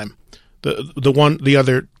first time, the one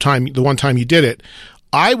time you did it,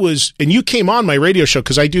 I was, and you came on my radio show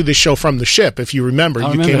because I do this show from the ship. If you remember,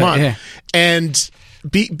 came on, yeah. And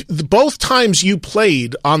both times you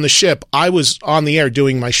played on the ship, I was on the air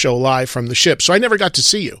doing my show live from the ship, so I never got to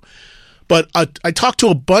see you. But I talked to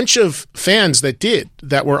a bunch of fans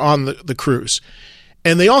that were on the cruise,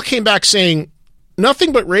 and they all came back saying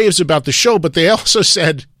nothing but raves about the show, but they also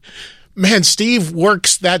said, man, Steve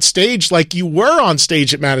works that stage like you were on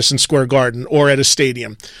stage at Madison Square Garden or at a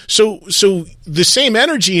stadium. So the same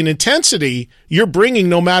energy and intensity you're bringing,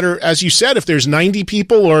 no matter, as you said, if there's 90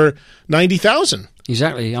 people or 90,000.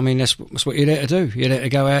 Exactly. I mean, that's what you're there to do. You're there to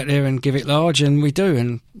go out there and give it large, and we do,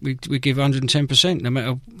 and we give 110%, no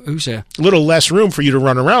matter who's there. A little less room for you to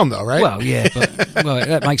run around, though, right? Well, yeah, but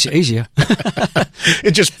that makes it easier.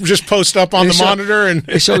 It just post up on the monitor, and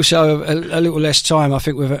it's also a little less time. I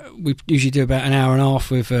think we usually do about an hour and a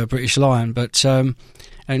half with British Lion, but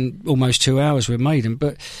and almost 2 hours with Maiden,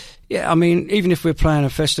 but. Yeah, I mean, even if we're playing a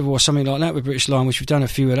festival or something like that with British Lion, which we've done a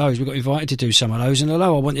few of those, we got invited to do some of those, and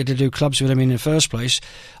although I wanted to do clubs with them in the first place,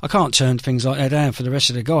 I can't turn things like that down for the rest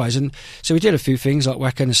of the guys. And so we did a few things like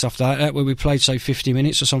Wacken and stuff like that, where we played, say, 50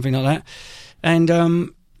 minutes or something like that. And,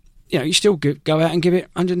 you still go out and give it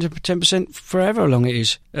 110% for however long it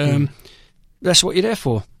is. That's what you're there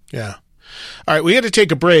for. Yeah. All right, we had to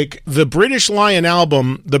take a break. The British Lion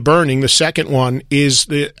album, The Burning, the second one, is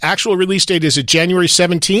the actual release date is January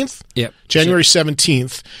 17th? Yep. January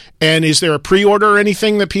 17th. And is there a pre-order or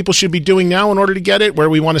anything that people should be doing now in order to get it, where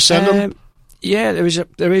we want to send them? Yeah,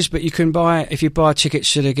 there is, but you can buy, if you buy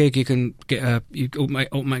tickets to the gig, you can you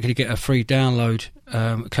automatically get a free download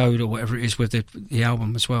code or whatever it is with the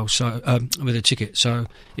album as well. So with the ticket. So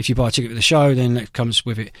if you buy a ticket for the show, then that comes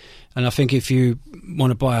with it. And I think if you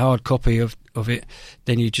want to buy a hard copy of it,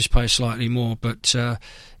 then you just pay slightly more, but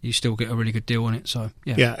you still get a really good deal on it. So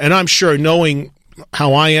yeah. Yeah, and I'm sure, knowing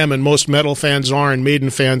how I am and most metal fans are and Maiden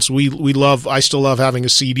fans, I still love having a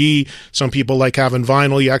CD. Some people like having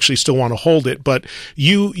vinyl. You actually still want to hold it, but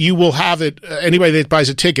you will have it. Anybody that buys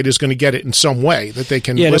a ticket is going to get it in some way that they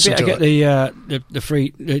can listen to it. Yeah, the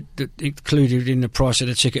free included in the price of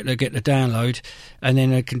the ticket. They get the download, and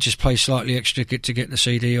then they can just pay slightly extra to get the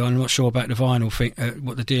CD. I'm not sure about the vinyl thing,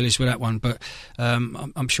 what the deal is with that one, but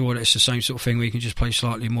I'm sure that it's the same sort of thing where you can just pay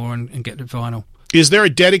slightly more and get the vinyl. Is there a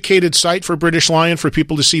dedicated site for British Lion for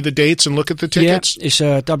people to see the dates and look at the tickets? Yeah, it's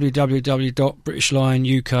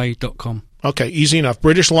www.britishlionuk.com. Okay, easy enough.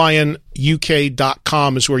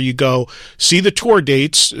 BritishLionUK.com is where you go. See the tour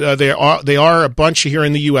dates. They are a bunch here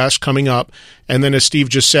in the U.S. coming up. And then, as Steve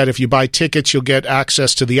just said, if you buy tickets, you'll get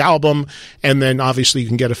access to the album. And then, obviously, you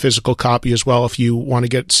can get a physical copy as well if you want to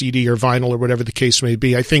get CD or vinyl or whatever the case may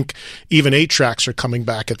be. I think even 8-tracks are coming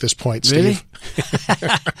back at this point, Steve. Really?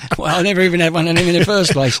 Well, I never even had one of them in the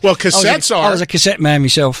first place. Well, cassettes I was a cassette man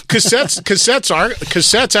myself.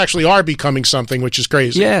 Cassettes actually are becoming something, which is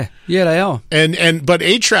crazy. Yeah, they are. But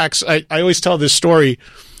 8-tracks, I always tell this story.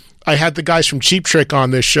 I had the guys from Cheap Trick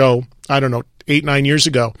on this show, I don't know, 8-9 years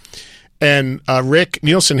ago. And Rick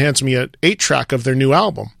Nielsen hands me an 8-track of their new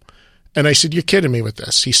album. And I said, "You're kidding me with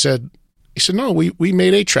this." He said, "No, we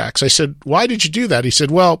made 8-tracks." I said, "Why did you do that?" He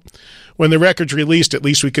said, "Well, when the record's released, at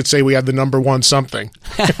least we could say we had the number one something."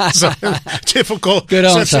 So, typical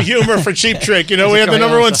sense of humor for Cheap Trick. We had the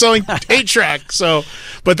number one selling 8-track. So,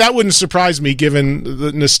 but that wouldn't surprise me given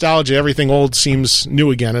the nostalgia. Everything old seems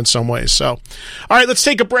new again in some ways. So, all right, let's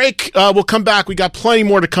take a break. We'll come back. We got plenty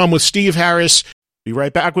more to come with Steve Harris. Be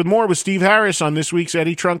right back with more with Steve Harris on this week's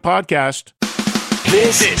Eddie Trunk Podcast.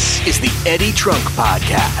 This is the Eddie Trunk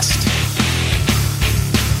Podcast.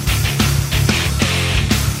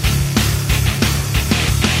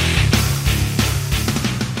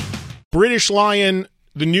 British Lion,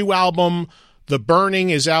 the new album, The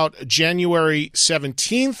Burning, is out January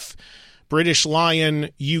 17th.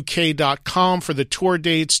 BritishLionUK.com for the tour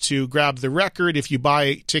dates to grab the record. If you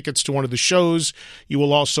buy tickets to one of the shows, you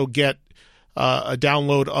will also get a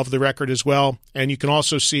download of the record as well. And you can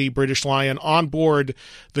also see British Lion on board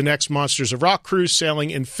the next Monsters of Rock cruise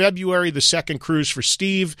sailing in February, the second cruise for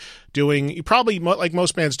Steve, doing, probably like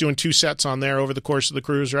most bands, doing 2 sets on there over the course of the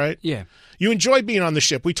cruise, right? Yeah. You enjoy being on the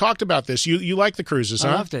ship. We talked about this. You like the cruises, huh?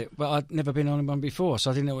 I loved it, but I'd never been on one before,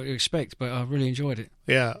 so I didn't know what to expect, but I really enjoyed it.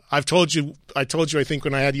 Yeah. I told you, I think,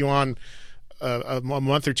 when I had you on a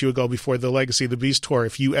month or two ago before the Legacy of the Beast tour,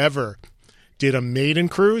 if you ever did a Maiden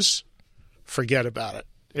cruise, forget about it.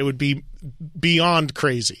 It would be beyond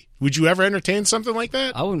crazy. Would you ever entertain something like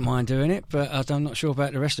that? I wouldn't mind doing it, but I'm not sure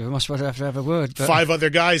about the rest of them. I suppose I'd have to have a word. But 5 other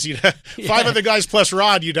guys, five other guys plus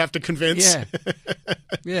Rod, you'd have to convince. Yeah,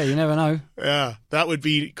 yeah, you never know. Yeah, that would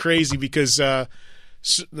be crazy because the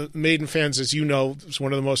Maiden fans, as you know, is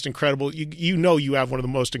one of the most incredible. You have one of the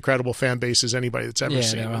most incredible fan bases anybody that's ever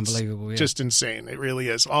seen. Yeah, they're unbelievable. Yeah. Just insane. It really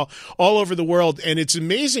is. All over the world, and it's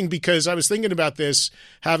amazing because I was thinking about this,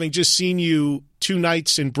 having just seen you 2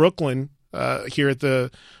 nights in Brooklyn here at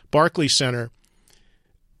the Barclays Center.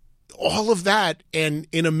 All of that, and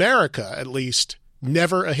in America at least,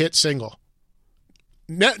 never a hit single.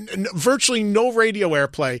 Virtually no radio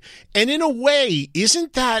airplay, and in a way,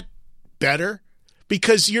 isn't that better?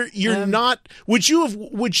 Because you're not.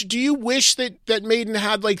 Do you wish that Maiden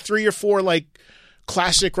had like 3 or 4 like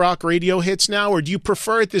classic rock radio hits now, or do you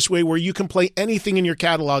prefer it this way where you can play anything in your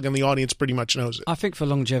catalog and the audience pretty much knows it? I think for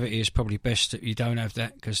longevity, it's probably best that you don't have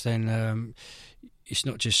that, because then it's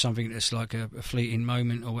not just something that's like a fleeting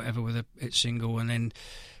moment or whatever with a hit single, and then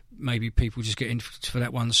maybe people just get in for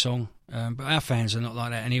that one song. But our fans are not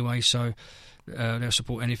like that anyway, so they'll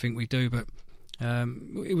support anything we do. But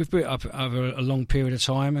we've built up over a long period of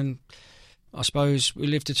time, and I suppose we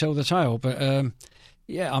live to tell the tale. But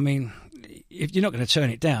yeah, I mean, if you're not going to turn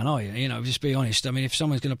it down, are you? You know, just be honest. I mean, if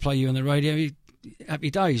someone's going to play you on the radio, happy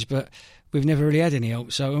days. But we've never really had any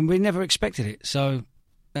help, and we never expected it. So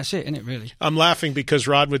that's it, isn't it, really? I'm laughing because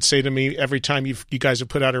Rod would say to me every time you guys have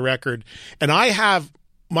put out a record, and I have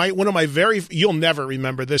one of my you'll never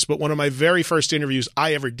remember this, but one of my very first interviews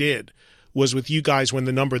I ever did was with you guys when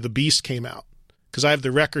the Number of the Beast came out, because I have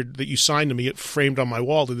the record that you signed to me, it framed on my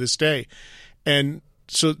wall to this day. And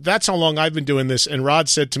so that's how long I've been doing this. And Rod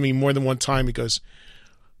said to me more than one time, he goes,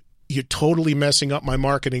 "You're totally messing up my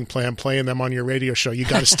marketing plan playing them on your radio show. You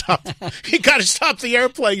got to stop. You got to stop the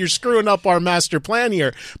airplay. You're screwing up our master plan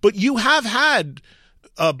here." But you have had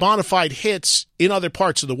bona fide hits in other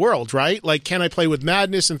parts of the world, right? Like Can I Play With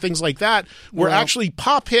Madness and things like that were actually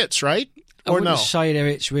pop hits, right? I wouldn't say they're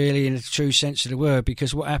hits really in the true sense of the word,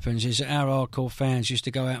 because what happens is that our hardcore fans used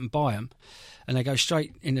to go out and buy them, and they go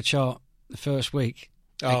straight in the chart the first week.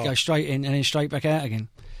 They go straight in and then straight back out again.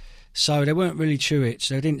 So they weren't really true hits.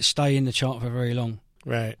 They didn't stay in the chart for very long.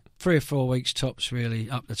 Right. 3 or 4 weeks tops, really,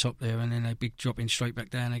 up the top there, and then they'd be dropping straight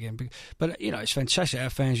back down again. But you know, it's fantastic.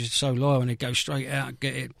 Our fans are so loyal, and they go straight out,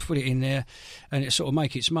 get it, put it in there, and it sort of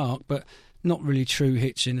make its mark. But not really true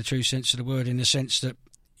hits in the true sense of the word, in the sense that,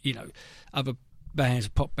 you know, other bands,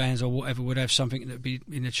 pop bands or whatever, would have something that would be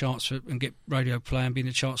in the charts and get radio play and be in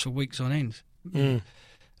the charts for weeks on end.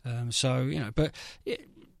 So, you know, but it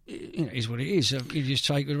is what it is. You just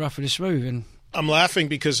take the rough with the smooth. And I'm laughing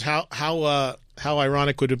because how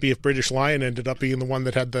ironic would it be if British Lion ended up being the one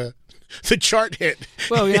that had the chart hit?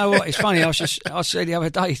 Well, you know what? It's funny. I said the other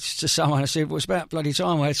day to someone, I said, "Well, it's about bloody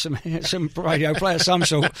time I had some radio play of some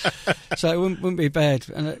sort." So it wouldn't be bad.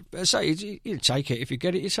 And so you take it. If you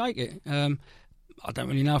get it, you take it. I don't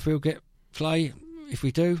really know if we'll get play. If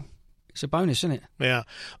we do, it's a bonus, isn't it? Yeah.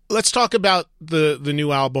 Let's talk about the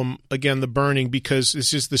new album, again, The Burning, because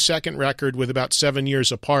this is the second record with about 7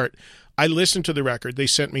 years apart. I listened to the record. They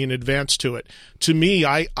sent me in advance to it. To me,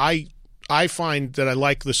 I find that I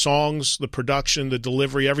like the songs, the production, the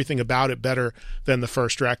delivery, everything about it better than the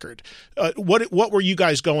first record. What were you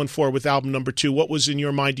guys going for with album number 2? What was in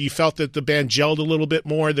your mind? Do you felt that the band gelled a little bit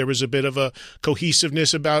more? There was a bit of a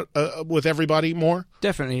cohesiveness about with everybody more?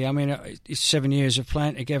 Definitely. I mean, it's 7 years of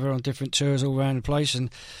playing together on different tours all around the place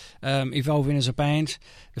and evolving as a band.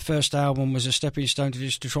 The first album was a stepping stone to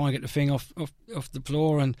try and get the thing off the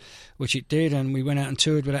floor, and which it did, and we went out and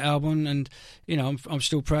toured with that album, and you know, I'm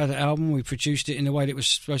still proud of that album. We produced it in the way that it was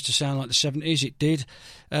supposed to sound like the 70s. It did.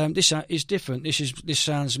 This is different. This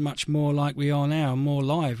sounds much more like we are now, more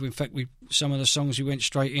live. In fact, we some of the songs we went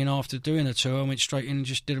straight in after doing the tour, and went straight in and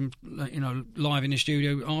just did them, live in the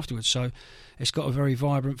studio afterwards. So it's got a very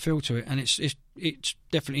vibrant feel to it, and it's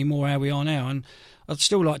definitely more how we are now. And I'd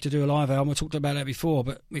still like to do a live album. I talked about that before,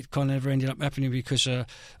 but it kind of never ended up happening because of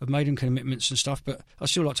Maiden commitments and stuff. But I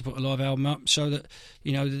still like to put a live album up so that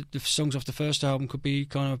the songs off the first album could be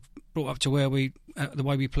kind of brought up to where the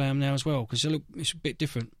way we play them now as well, because it's a bit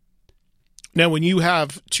different. Now, when you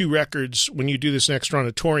have 2 records, when you do this next round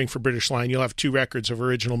of touring for British Lion, you'll have 2 records of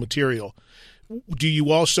original material. Do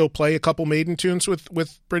you also play a couple Maiden tunes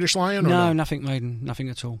with British Lion? Or no, nothing Maiden, nothing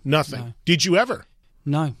at all. Nothing. No. Did you ever?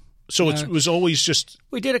 No. So it was always just...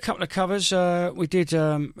 We did a couple of covers. We did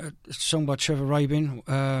a song by Trevor Rabin,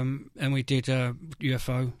 and we did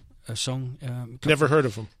UFO, a song. Never heard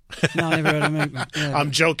of them. No, I never heard of them. Yeah.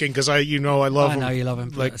 I'm joking because I love them. I know you love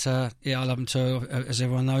them. But, I love them too, as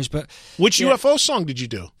everyone knows. But which UFO song did you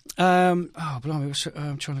do? Blimey,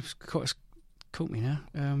 I'm trying to caught me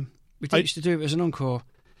now. We used to do it as an encore.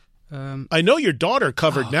 I know your daughter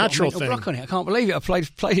covered Natural Thing. Block on it. I can't believe it. I played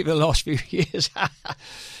it for the last few years.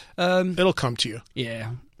 It'll come to you.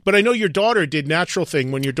 Yeah. But I know your daughter did Natural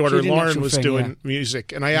Thing when your daughter Lauren was doing yeah.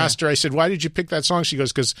 music. And I asked her, I said, why did you pick that song? She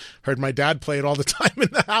goes, because heard my dad play it all the time in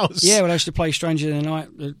the house. Yeah, well, I used to play Stranger Than the Night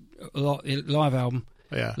a lot, the live album.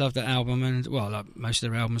 Yeah. Loved that album, and I like most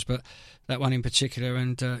of their albums, but that one in particular,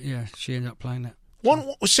 and she ended up playing that.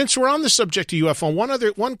 Since we're on the subject of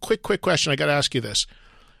UFO, one quick question. I got to ask you this.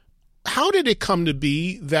 How did it come to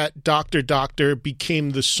be that Dr. Doctor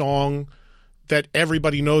became the song that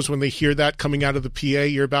everybody knows when they hear that coming out of the PA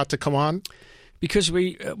you're about to come on? Because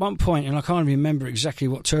we, at one point, and I can't remember exactly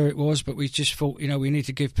what tour it was, but we just thought, we need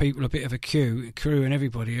to give people a bit of a cue, crew and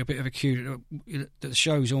everybody, a bit of a cue that the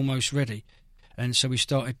show's almost ready. And so we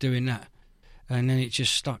started doing that. And then it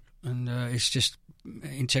just stuck. And it's just an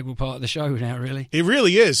integral part of the show now, really. It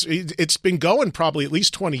really is. It's been going probably at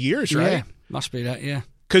least 20 years, right? Yeah, must be that, yeah.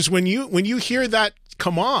 Because when you hear that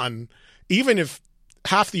come on, even if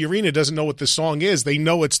half the arena doesn't know what the song is, they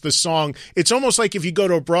know it's the song. It's almost like if you go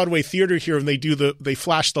to a Broadway theater here and they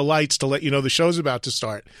flash the lights to let you know the show's about to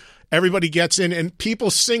start. Everybody gets in and people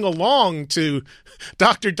sing along to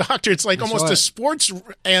Dr. Doctor. It's like That's almost right. A sports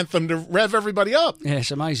anthem to rev everybody up. Yeah,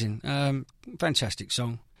 it's amazing. Fantastic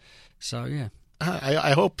song. So, yeah.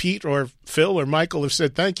 I hope Pete or Phil or Michael have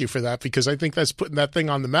said thank you for that, because I think that's putting that thing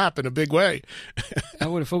on the map in a big way. I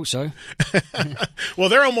would have thought so. Well,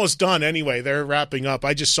 they're almost done anyway. They're wrapping up.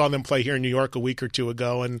 I just saw them play here in New York a week or two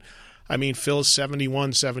ago, and I mean, Phil's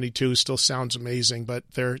 71, 72, still sounds amazing, but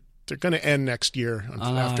they're going to end next year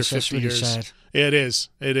after 50 really years. Sad. It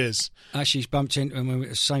is. Actually, bumped into them.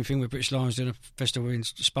 The same thing with British Lions doing a festival in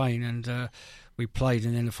Spain, and we played,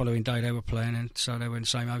 and then the following day they were playing, and so they were in the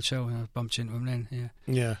same hotel, and I bumped into them then,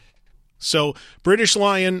 Yeah. So, British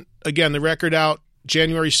Lion, again, the record out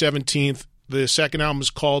January 17th. The second album is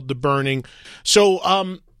called The Burning. So,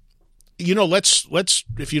 let's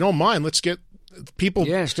if you don't mind, let's get people.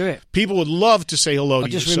 Yeah, let's do it. People would love to say hello to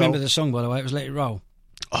you. I just remember the song, by the way. It was Let It Roll.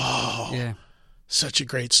 Oh. Yeah. Such a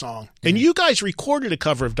great song. Yeah. And you guys recorded a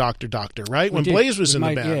cover of Dr. Doctor, right? When Blaze was in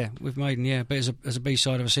the band. Yeah, with Maiden, yeah. But as a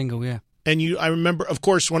B-side of a single, yeah. And I remember, of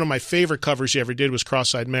course, one of my favorite covers you ever did was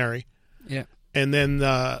Cross-Eyed Mary. Yeah. And then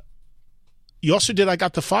you also did I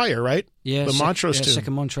Got the Fire, right? Yeah. The Montrose tune.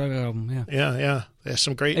 Second Montrose album, yeah. Yeah. There's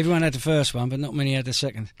some great... Everyone had the first one, but not many had the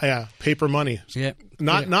second. Yeah, Paper Money. Yeah.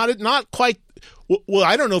 Not quite... Well,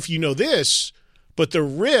 I don't know if you know this, but the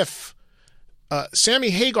riff...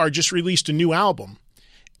 Sammy Hagar just released a new album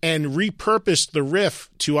and repurposed the riff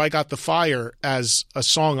to I Got the Fire as a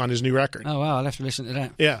song on his new record. Oh, wow. I'll have to listen to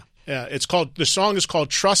that. Yeah. The song is called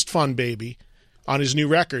Trust Fund Baby on his new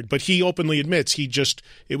record, but he openly admits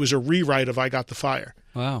it was a rewrite of I Got the Fire.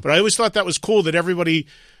 Wow. But I always thought that was cool that everybody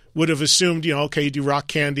would have assumed, okay, you do Rock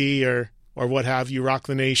Candy or what have you, Rock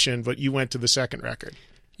the Nation, but you went to the second record.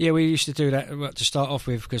 Yeah, we used to do that to start off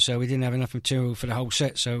with because we didn't have enough material for the whole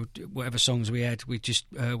set. So whatever songs we had, we just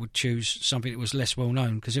would choose something that was less well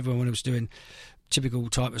known because everyone was doing typical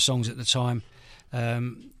type of songs at the time,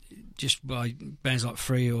 just by bands like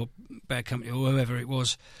Free or Bad Company or whoever it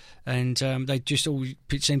was, and they just all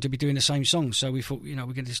seemed to be doing the same songs. So we thought, we're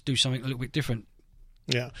going to just do something a little bit different.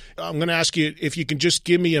 Yeah. I'm going to ask you if you can just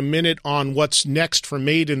give me a minute on what's next for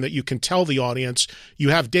Maiden that you can tell the audience. You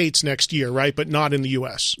have dates next year, right? But not in the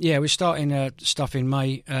US. Yeah, we're starting stuff in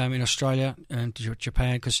May in Australia and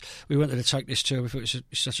Japan because we wanted to take this tour. We thought it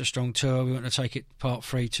was such a strong tour. We wanted to take it part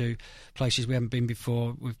 3 to places we haven't been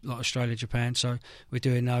before, with like Australia, Japan. So we're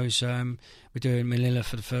doing those. We're doing Manila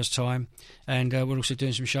for the first time. And we're also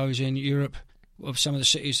doing some shows in Europe of some of the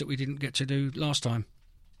cities that we didn't get to do last time.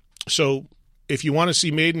 So... if you want to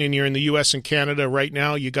see Maiden and you're in the U.S. and Canada right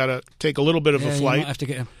now, you got to take a little bit of a flight. You might have to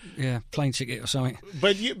get a plane ticket or something.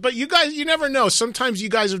 But you guys, you never know. Sometimes you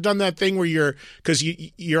guys have done that thing where because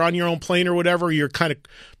you're on your own plane or whatever, you're kind of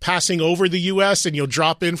passing over the U.S. and you'll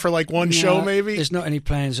drop in for like one show maybe. There's not any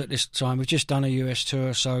plans at this time. We've just done a U.S.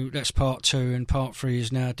 tour, so that's part 2, and part 3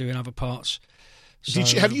 is now doing other parts. So,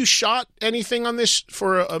 have you shot anything on this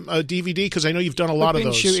for a DVD? Because I know you've done a lot of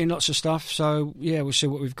those. We've been shooting lots of stuff, so yeah, we'll see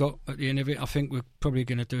what we've got at the end of it. I think we're probably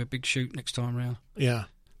going to do a big shoot next time around. Yeah,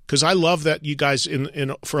 because I love that you guys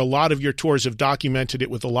for a lot of your tours have documented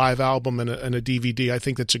it with a live album and a DVD. I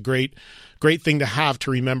think that's a great thing to have,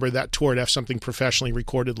 to remember that tour, to have something professionally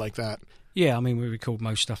recorded like that. Yeah, I mean, we record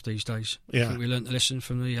most stuff these days. Yeah. I think we learned the lesson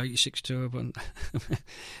from the 86 tour of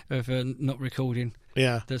not recording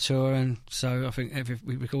the tour, and so I think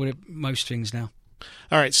we recorded most things now.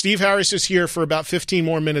 All right, Steve Harris is here for about 15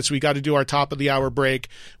 more minutes. We got to do our top of the hour break.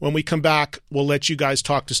 When we come back, we'll let you guys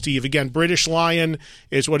talk to Steve. Again, British Lion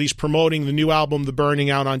is what he's promoting, the new album, The Burning,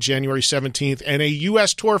 out on January 17th, and a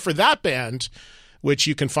U.S. tour for that band, which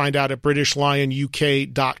you can find out at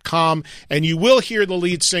BritishLionUK.com. And you will hear the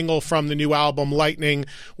lead single from the new album, Lightning,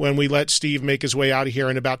 when we let Steve make his way out of here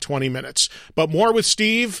in about 20 minutes. But more with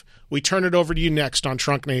Steve. We turn it over to you next on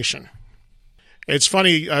Trunk Nation. It's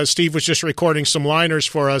funny, Steve was just recording some liners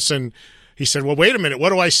for us, and he said, well, wait a minute, what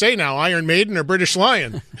do I say now, Iron Maiden or British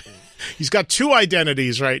Lion? He's got two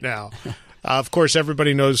identities right now. Of course,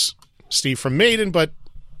 everybody knows Steve from Maiden, but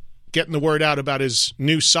getting the word out about his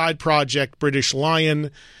new side project, British Lion,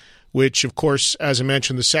 which, of course, as I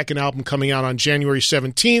mentioned, the second album coming out on January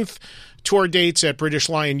 17th. Tour dates at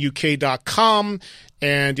BritishLionUK.com.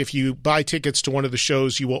 And if you buy tickets to one of the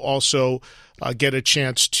shows, you will also get a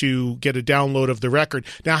chance to get a download of the record.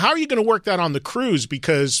 Now, how are you going to work that on the cruise?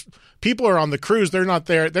 Because people are on the cruise. They're not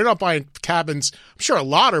there. They're not buying cabins. I'm sure a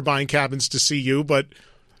lot are buying cabins to see you, but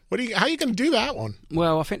how are you going to do that one?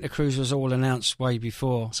 Well, I think the cruise was all announced way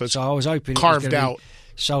before. So I was hoping carved it was out.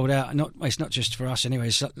 Sold out. It's not just for us anyway.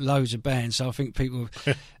 It's loads of bands. So I think people,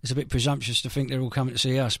 it's a bit presumptuous to think they're all coming to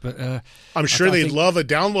see us. But I'm sure they'd love a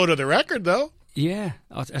download of the record, though. Yeah,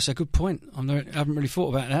 that's a good point. I haven't really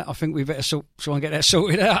thought about that. I think we better try and get that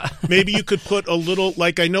sorted out. Maybe you could put a little,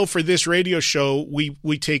 like I know for this radio show,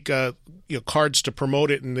 we take cards to promote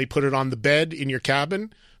it, and they put it on the bed in your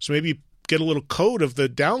cabin. So maybe you get a little code of the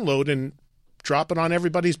download and drop it on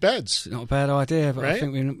everybody's beds. It's not a bad idea, but right? I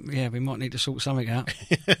think we might need to sort something out.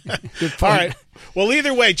 Good point. All right. Well,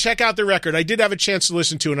 either way, check out the record. I did have a chance to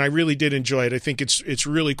listen to it, and I really did enjoy it. I think it's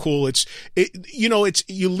really cool.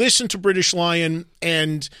 You listen to British Lion,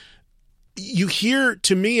 and you hear,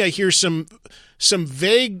 to me, I hear some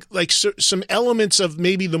vague, like some elements of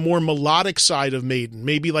maybe the more melodic side of Maiden,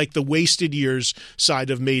 maybe like the Wasted Years side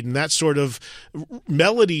of Maiden, that sort of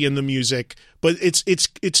melody in the music. But it's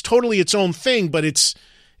totally its own thing. But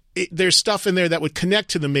there's stuff in there that would connect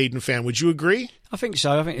to the Maiden fan. Would you agree? I think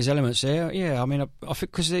so. I think there's elements there. Yeah, I mean, I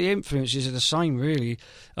think because the influences are the same, really.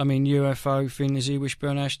 I mean, UFO, Thin Lizzy,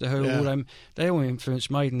 Wishbone Ash, The Who, all them, they all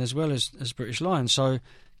influence Maiden as well as British Lion. So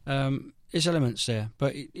there's elements there,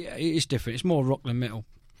 but it is different. It's more rock than metal.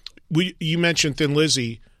 You mentioned Thin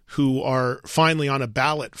Lizzy, who are finally on a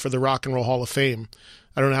ballot for the Rock and Roll Hall of Fame.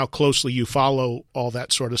 I don't know how closely you follow all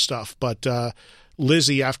that sort of stuff, but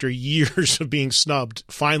Lizzy, after years of being snubbed,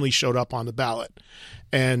 finally showed up on the ballot.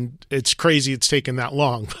 And it's crazy it's taken that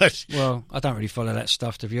long. But well, I don't really follow that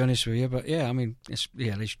stuff, to be honest with you. But yeah, I mean, I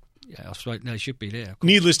suppose they should be there.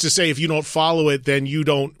 Needless to say, if you don't follow it, then you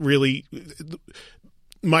don't really.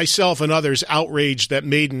 Myself and others outraged that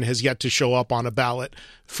Maiden has yet to show up on a ballot.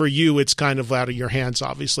 For you, it's kind of out of your hands,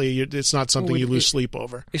 obviously. It's not something you lose sleep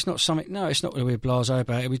over. It's not something. No, it's not that we're blasé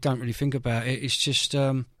about it. We don't really think about it. It's just,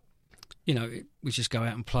 we just go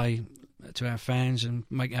out and play to our fans and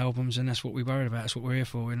make albums, and that's what we're worried about. That's what we're here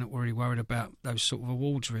for. We're not really worried about those sort of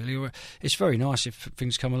awards, really. It's very nice if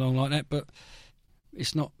things come along like that, but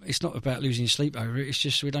it's not about losing sleep over it. It's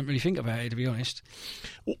just we don't really think about it, to be honest.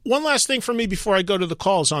 One last thing for me before I go to the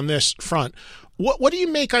calls on this front. What do you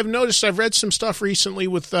make? I've noticed, I've read some stuff recently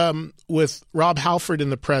with Rob Halford in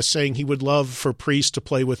the press saying he would love for Priest to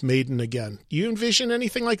play with Maiden again. Do you envision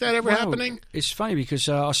anything like that ever happening? It's funny because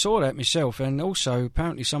I saw that myself, and also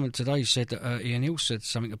apparently someone today said that Ian Hill said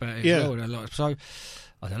something about it as well. So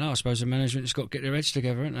I don't know. I suppose the management's got to get their heads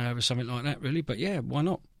together, haven't they, over something like that, really. But yeah, why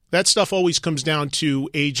not? That stuff always comes down to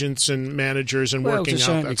agents and managers and working to a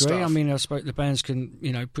certain out that degree. stuff. I mean, I suppose the bands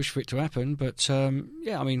can, push for it to happen, but I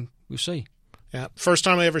mean, we'll see. Yeah, first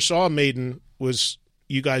time I ever saw Maiden was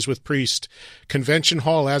you guys with Priest, Convention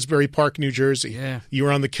Hall, Asbury Park, New Jersey. Yeah, you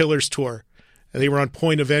were on the Killers tour, and they were on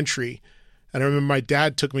Point of Entry. And I remember my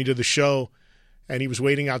dad took me to the show, and he was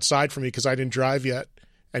waiting outside for me because I didn't drive yet,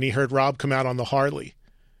 and he heard Rob come out on the Harley.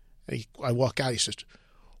 And I walk out, he says,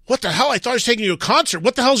 "What the hell? I thought I was taking you to a concert.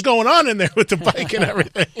 What the hell's going on in there with the bike and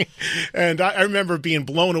everything?" And I remember being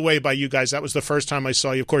blown away by you guys. That was the first time I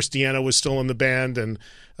saw you. Of course, Deanna was still in the band, and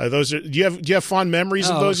those are. Do you have fond memories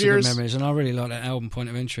of those years? Good memories, and I really like that album, Point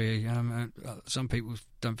of Entry. Some people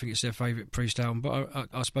don't think it's their favourite Priest album, but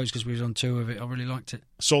I suppose because we was on tour with it, I really liked it.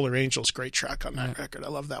 Solar Angels, great track on that record. I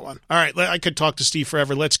love that one. All right, I could talk to Steve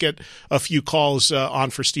forever. Let's get a few calls on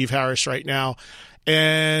for Steve Harris right now.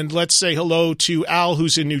 And let's say hello to Al,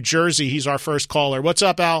 who's in New Jersey. He's our first caller. What's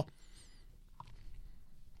up, Al?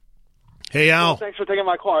 Hey, Al. Well, thanks for taking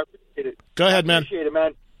my call. I appreciate it. Go ahead, man. Appreciate it,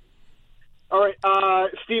 man. All right,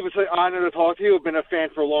 Steve, it's an honor to talk to you. I've been a fan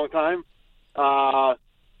for a long time.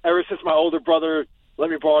 Ever since my older brother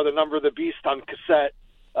let me borrow the Number of the Beast on cassette.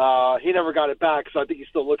 He never got it back, so I think he's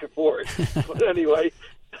still looking for it. But anyway.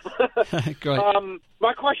 Great.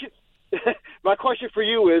 My question for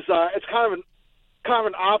you is, it's kind of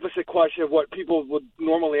an opposite question of what people would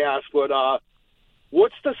normally ask, but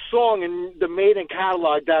what's the song in the Maiden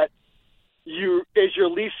catalog that is your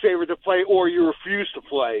least favorite to play or you refuse to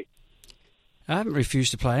play? I haven't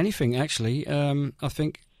refused to play anything, actually. I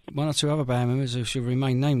think one or two other band members who should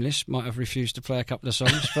remain nameless might have refused to play a couple of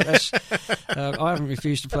songs, but I haven't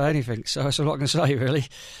refused to play anything, so that's all I can say, really.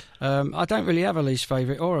 I don't really have a least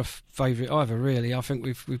favourite or a favourite either, really. I think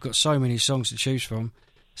we've got so many songs to choose from,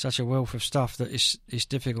 such a wealth of stuff that it's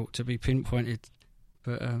difficult to be pinpointed.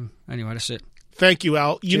 But anyway, that's it. Thank you,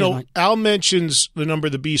 Al. Cheers, mate. Al mentions the Number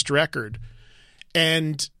of the Beast record,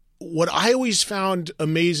 and what I always found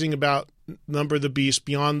amazing about Number of the Beast,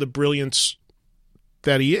 beyond the brilliance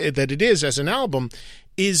that it is as an album,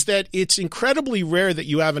 is that it's incredibly rare that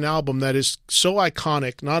you have an album that is so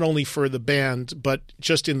iconic, not only for the band, but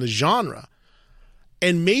just in the genre.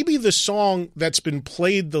 And maybe the song that's been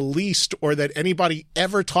played the least or that anybody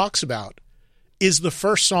ever talks about is the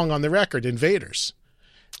first song on the record, Invaders.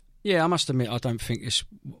 Yeah, I must admit, I don't think it's,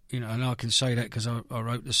 and I can say that because I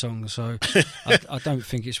wrote the song, so I don't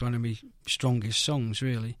think it's one of my strongest songs,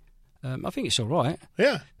 really. I think it's all right.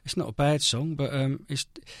 Yeah. It's not a bad song, but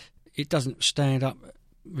it doesn't stand up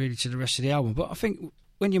really to the rest of the album. But I think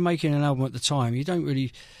when you're making an album at the time, you don't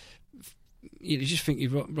really... You just think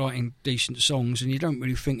you're writing decent songs, and you don't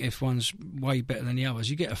really think if one's way better than the others.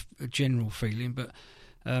 You get a general feeling, but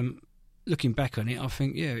looking back on it, I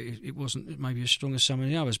think, it wasn't maybe as strong as some of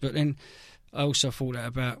the others. But then I also thought that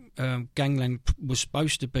about Gangland was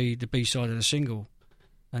supposed to be the B-side of the single,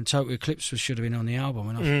 and Total Eclipse should have been on the album,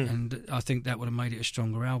 and I think that would have made it a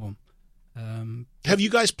stronger album. Have you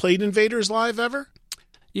guys played Invaders live ever?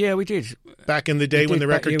 Yeah, we did. Back in the day when the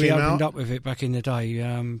record came out? We opened up with it back in the day.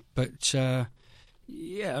 It's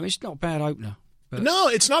not a bad opener. No,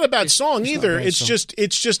 it's not a bad song either. It's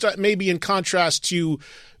just maybe in contrast to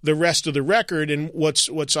the rest of the record, and what's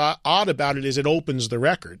odd about it is it opens the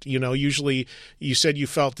record. Usually you said you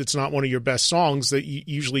felt it's not one of your best songs. That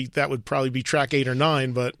usually that would probably be track 8 or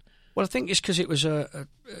 9, but... Well, I think it's because it was a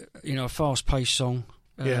fast-paced song,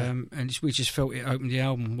 and we just felt it opened the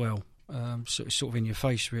album well. So it's sort of in your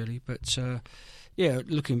face, really. But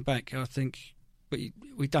looking back, I think, but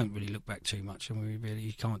we don't really look back too much, and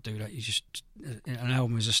you can't do that. You just an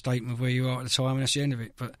album is a statement of where you are at the time, and that's the end of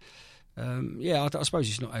it. But I suppose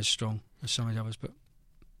it's not as strong as some of the others, but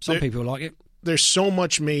some people like it. There's so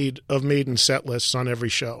much made of Maiden set lists on every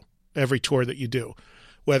show, every tour that you do,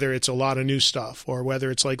 whether it's a lot of new stuff or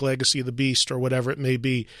whether it's like Legacy of the Beast or whatever it may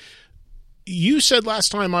be. You said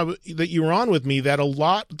last time that you were on with me that a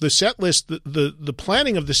lot, the set list, the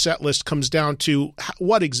planning of the set list comes down to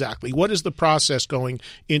what exactly? What is the process going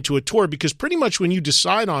into a tour? Because pretty much when you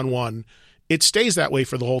decide on one, it stays that way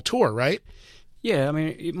for the whole tour, right? Yeah, I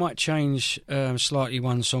mean, it might change slightly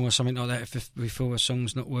one song or something like that. If we feel a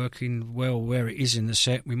song's not working well where it is in the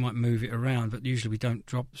set, we might move it around, but usually we don't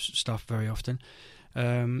drop stuff very often.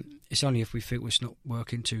 It's only if we feel it's not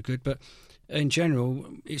working too good, but... In general,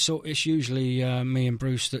 it's usually me and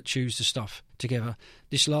Bruce that choose the stuff together.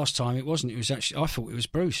 This last time it wasn't. It was actually I thought it was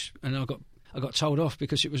Bruce, and I got told off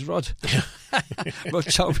because it was Rod. Rod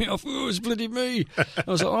told me off. Oh, it was bloody me.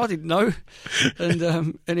 I was like, I didn't know.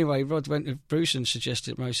 And anyway, Rod went with Bruce and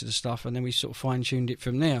suggested most of the stuff, and then we sort of fine tuned it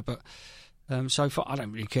from there. But so far, I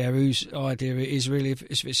don't really care whose idea it is. Really,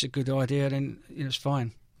 if it's a good idea, then it's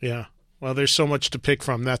fine. Yeah. Well, there's so much to pick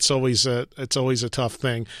from. It's always a tough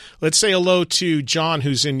thing. Let's say hello to John,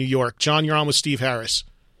 who's in New York. John, you're on with Steve Harris.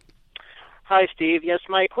 Hi, Steve. Yes,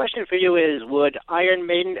 my question for you is, would Iron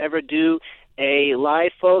Maiden ever do a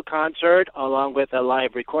live full concert along with a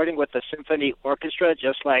live recording with a symphony orchestra,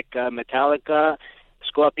 just like Metallica,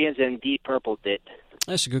 Scorpions and Deep Purple did?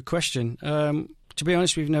 That's a good question. To be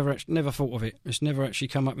honest, we've never thought of it. It's never actually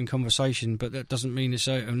come up in conversation, but that doesn't mean to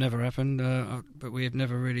say it'll never happen. But we have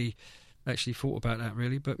never really actually thought about that,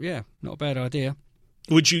 really. But yeah, not a bad idea.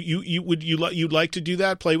 Would you'd like to do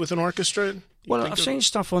that? Play with an orchestra? Well, I've seen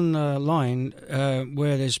stuff online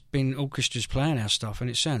where there's been orchestras playing our stuff, and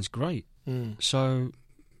it sounds great. So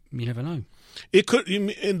you never know. It could,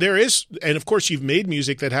 and there is, and of course, you've made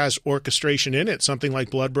music that has orchestration in it. Something like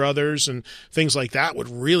Blood Brothers and things like that would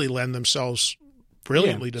really lend themselves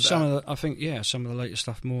brilliantly to that. Some of the later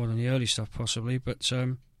stuff more than the early stuff, possibly. But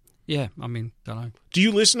yeah, I mean, don't know. Do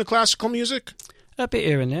you listen to classical music? A bit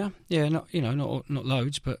here and there, yeah. Not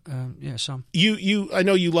loads, but yeah, some. I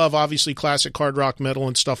know you love obviously classic hard rock, metal,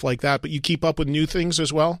 and stuff like that. But you keep up with new things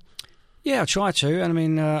as well. Yeah, I try to. And I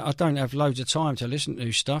mean, I don't have loads of time to listen to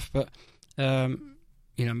new stuff, but my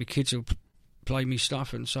kids will play me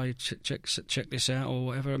stuff and say check this out or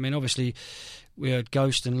whatever. I mean, obviously we heard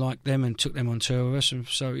Ghost and liked them and took them on tour with us, and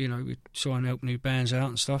so we try and help new bands out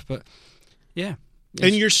and stuff. But yeah.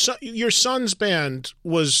 And your son's band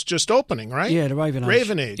was just opening, right? Yeah, the Raven Age.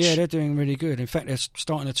 Raven Age. Yeah, they're doing really good. In fact, they're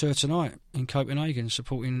starting a tour tonight in Copenhagen,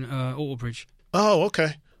 supporting Alter Bridge. Oh,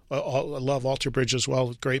 okay. I love Alter Bridge as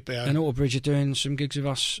well. Great band. And Alter Bridge are doing some gigs with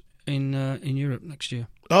us in Europe next year.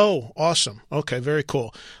 Oh, awesome. Okay, very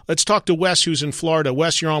cool. Let's talk to Wes, who's in Florida.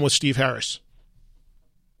 Wes, you're on with Steve Harris.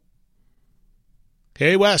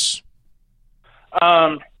 Hey, Wes.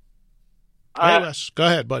 Hey, Wes. Go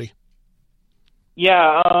ahead, buddy.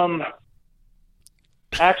 Yeah,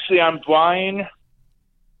 actually, I'm Brian.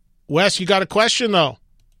 Wes, you got a question, though? All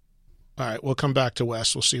right, we'll come back to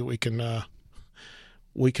Wes. We'll see what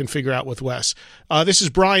we can figure out with Wes. This is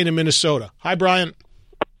Brian in Minnesota. Hi, Brian.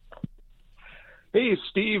 Hey,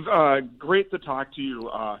 Steve. Great to talk to you,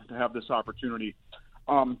 to have this opportunity.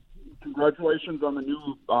 Congratulations on the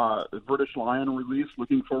new British Lion release.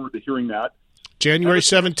 Looking forward to hearing that. January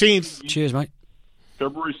 17th. Cheers, mate.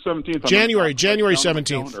 February 17th. January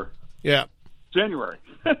 17th. Yeah. January.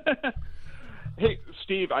 Hey,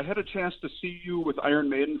 Steve, I had a chance to see you with Iron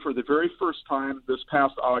Maiden for the very first time this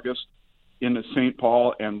past August in St.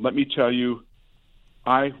 Paul, and let me tell you,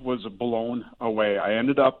 I was blown away. I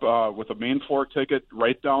ended up with a main floor ticket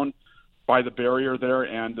right down by the barrier there,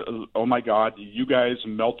 and oh my God, you guys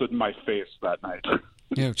melted my face that night.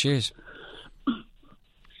 Yeah, cheers.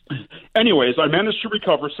 Anyways, I managed to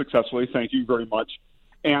recover successfully. Thank you very much.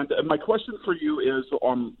 And my question for you is,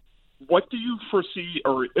 what do you foresee,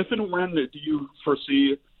 or if and when do you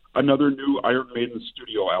foresee another new Iron Maiden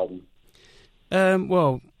studio album?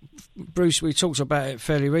 Well, Bruce, we talked about it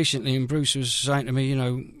fairly recently, and Bruce was saying to me,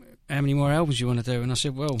 how many more albums you want to do? And I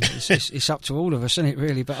said, well, it's up to all of us, isn't it,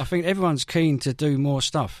 really? But I think everyone's keen to do more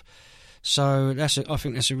stuff. So I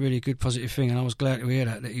think that's a really good, positive thing, and I was glad to hear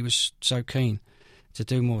that he was so keen to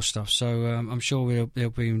do more stuff. So I'm sure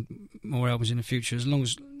there'll be more albums in the future as long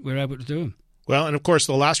as we're able to do them. Well, and of course,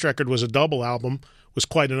 the last record was a double album, was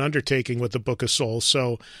quite an undertaking with the Book of Souls.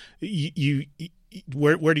 So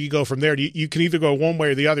where do you go from there? You can either go one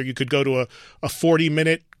way or the other. You could go to a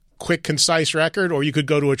 40-minute, quick, concise record, or you could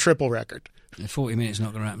go to a triple record. 40 minutes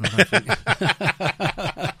not going to happen, I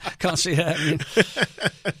don't think. Can't see that happening.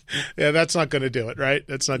 Yeah, that's not going to do it, right?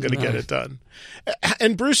 That's not going to get it done.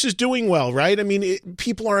 And Bruce is doing well, right? I mean,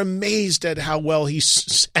 people are amazed at how well he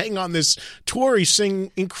sang on this tour. He's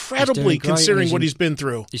singing incredibly, considering what he's been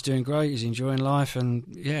through. He's doing great. He's enjoying life, and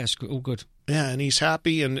yeah, it's all good. Yeah, and he's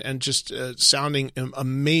happy and just sounding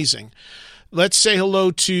amazing. Let's say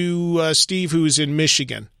hello to Steve, who's in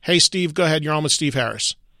Michigan. Hey, Steve, go ahead. You're on with Steve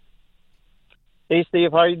Harris. Hey,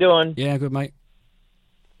 Steve, how you doing? Yeah, good, mate.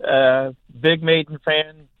 Big Maiden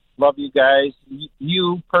fan. Love you guys.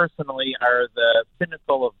 You personally are the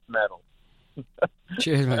pinnacle of metal.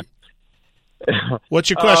 Cheers, mate. What's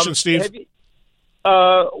your question, Steve?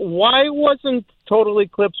 Why wasn't Total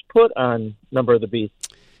Eclipse put on Number of the Beast?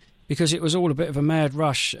 Because it was all a bit of a mad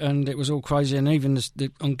rush, and it was all crazy, and even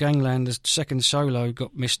on Gangland, the second solo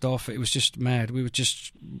got missed off. It was just mad. We were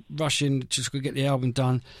just rushing to get the album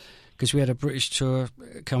done, because we had a British tour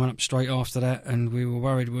coming up straight after that, and we were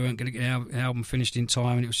worried we weren't going to get the album finished in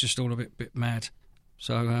time, and it was just all a bit mad.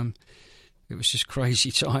 So it was just crazy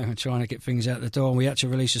time and trying to get things out the door, and we had to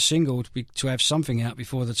release a single to have something out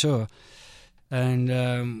before the tour.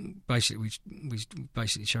 And basically, we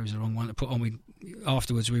basically chose the wrong one to put on.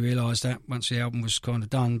 Afterwards, we realised that once the album was kind of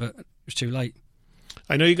done, but it was too late.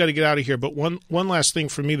 I know you got to get out of here, but one last thing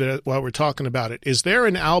for me that while we're talking about it, is there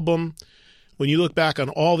an album when you look back on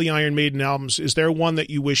all the Iron Maiden albums, is there one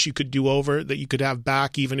that you wish you could do over, that you could have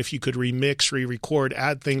back, even if you could remix, re-record,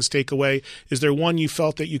 add things, take away? Is there one you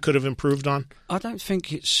felt that you could have improved on? I don't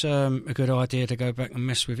think it's a good idea to go back and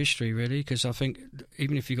mess with history, really, because I think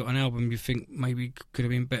even if you got an album you think maybe could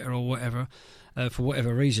have been better or whatever, for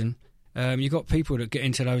whatever reason, you've got people that get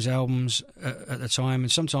into those albums at the time,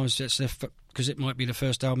 and sometimes that's because it might be the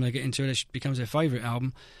first album they get into, it becomes their favourite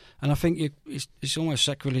album. And I think it's almost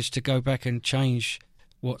sacrilege to go back and change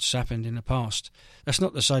what's happened in the past. That's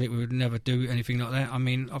not to say that we would never do anything like that. I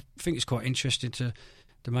mean, I think it's quite interesting to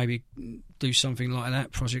maybe do something like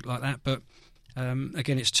that, project like that. But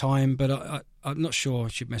again, it's time. But I'm not sure I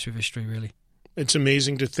should mess with history, really. It's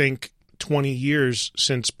amazing to think 20 years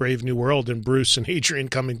since Brave New World and Bruce and Adrian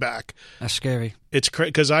coming back. That's scary. It's crazy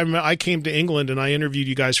because I came to England and I interviewed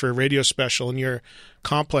you guys for a radio special in your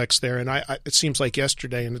complex there, and it seems like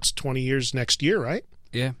yesterday, and it's 20 years next year, right?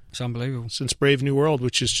 Yeah, it's unbelievable. Since Brave New World,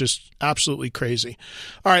 which is just absolutely crazy.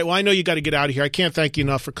 All right, well, I know you got to get out of here. I can't thank you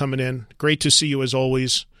enough for coming in. Great to see you as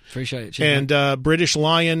always. Appreciate it. Cheers, and British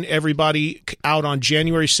Lion, everybody, out on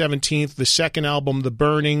January 17th, the second album, The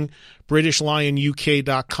Burning,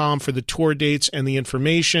 BritishLionUK.com for the tour dates and the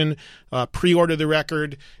information. Pre-order the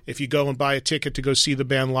record. If you go and buy a ticket to go see the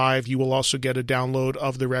band live, you will also get a download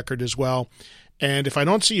of the record as well. And if I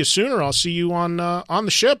don't see you sooner, I'll see you on the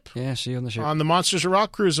ship. Yeah, see you on the ship. On the Monsters of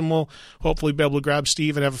Rock cruise, and we'll hopefully be able to grab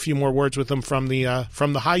Steve and have a few more words with him from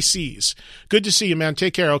the high seas. Good to see you, man.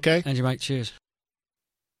 Take care, okay? And you, mate. Cheers.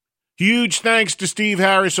 Huge thanks to Steve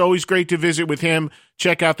Harris. Always great to visit with him.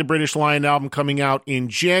 Check out the British Lion album coming out in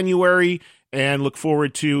January, and look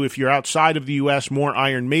forward to, if you're outside of the U.S., more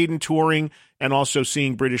Iron Maiden touring, and also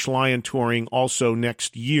seeing British Lion touring also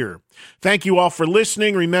next year. Thank you all for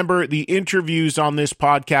listening. Remember, the interviews on this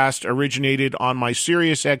podcast originated on my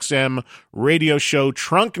SiriusXM radio show,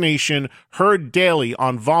 Trunk Nation, heard daily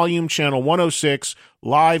on Volume Channel 106,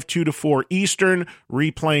 live 2 to 4 Eastern,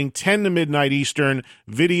 replaying 10 to midnight Eastern,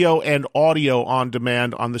 video and audio on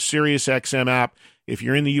demand on the SiriusXM app. If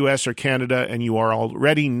you're in the U.S. or Canada and you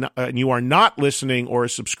are not listening or a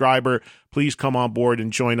subscriber, please come on board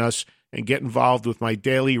and join us and get involved with my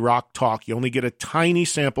daily rock talk. You only get a tiny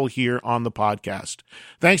sample here on the podcast.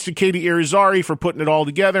 Thanks to Katie Irizarry for putting it all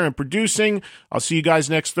together and producing. I'll see you guys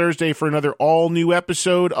next Thursday for another all-new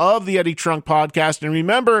episode of the Eddie Trunk Podcast. And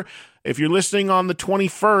remember, if you're listening on the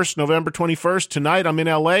 21st, November 21st, tonight I'm in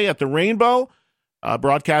L.A. at the Rainbow,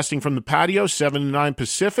 broadcasting from the patio, 7 to 9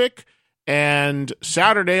 Pacific. And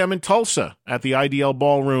Saturday I'm in Tulsa at the IDL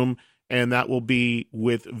Ballroom, and that will be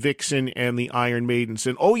with Vixen and the Iron Maidens.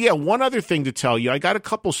 And, oh, yeah, one other thing to tell you. I got a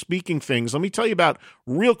couple speaking things. Let me tell you about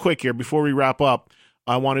real quick here before we wrap up.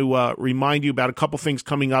 I want to remind you about a couple things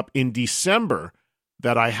coming up in December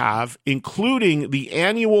that I have, including the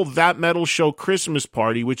annual That Metal Show Christmas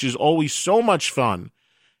party, which is always so much fun.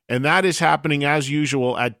 And that is happening, as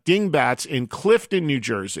usual, at Dingbats in Clifton, New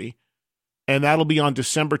Jersey. And that'll be on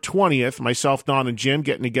December 20th. Myself, Don, and Jim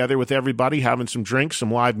getting together with everybody, having some drinks,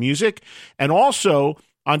 some live music. And also,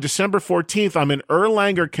 on December 14th, I'm in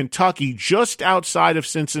Erlanger, Kentucky, just outside of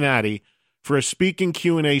Cincinnati, for a speaking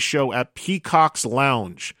Q&A show at Peacock's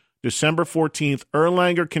Lounge. December 14th,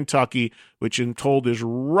 Erlanger, Kentucky, which I'm told is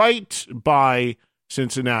right by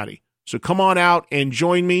Cincinnati. So come on out and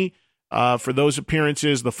join me for those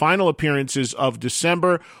appearances, the final appearances of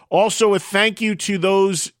December. Also, a thank you to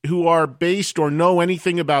those who are based or know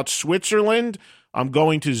anything about Switzerland. I'm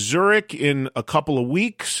going to Zurich in a couple of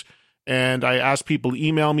weeks, and I asked people to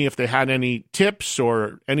email me if they had any tips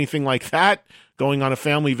or anything like that, going on a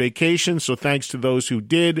family vacation. So thanks to those who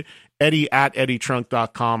did.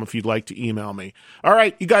 Eddie@eddietrunk.com if you'd like to email me. All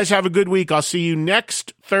right, you guys have a good week. I'll see you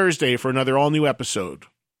next Thursday for another all-new episode.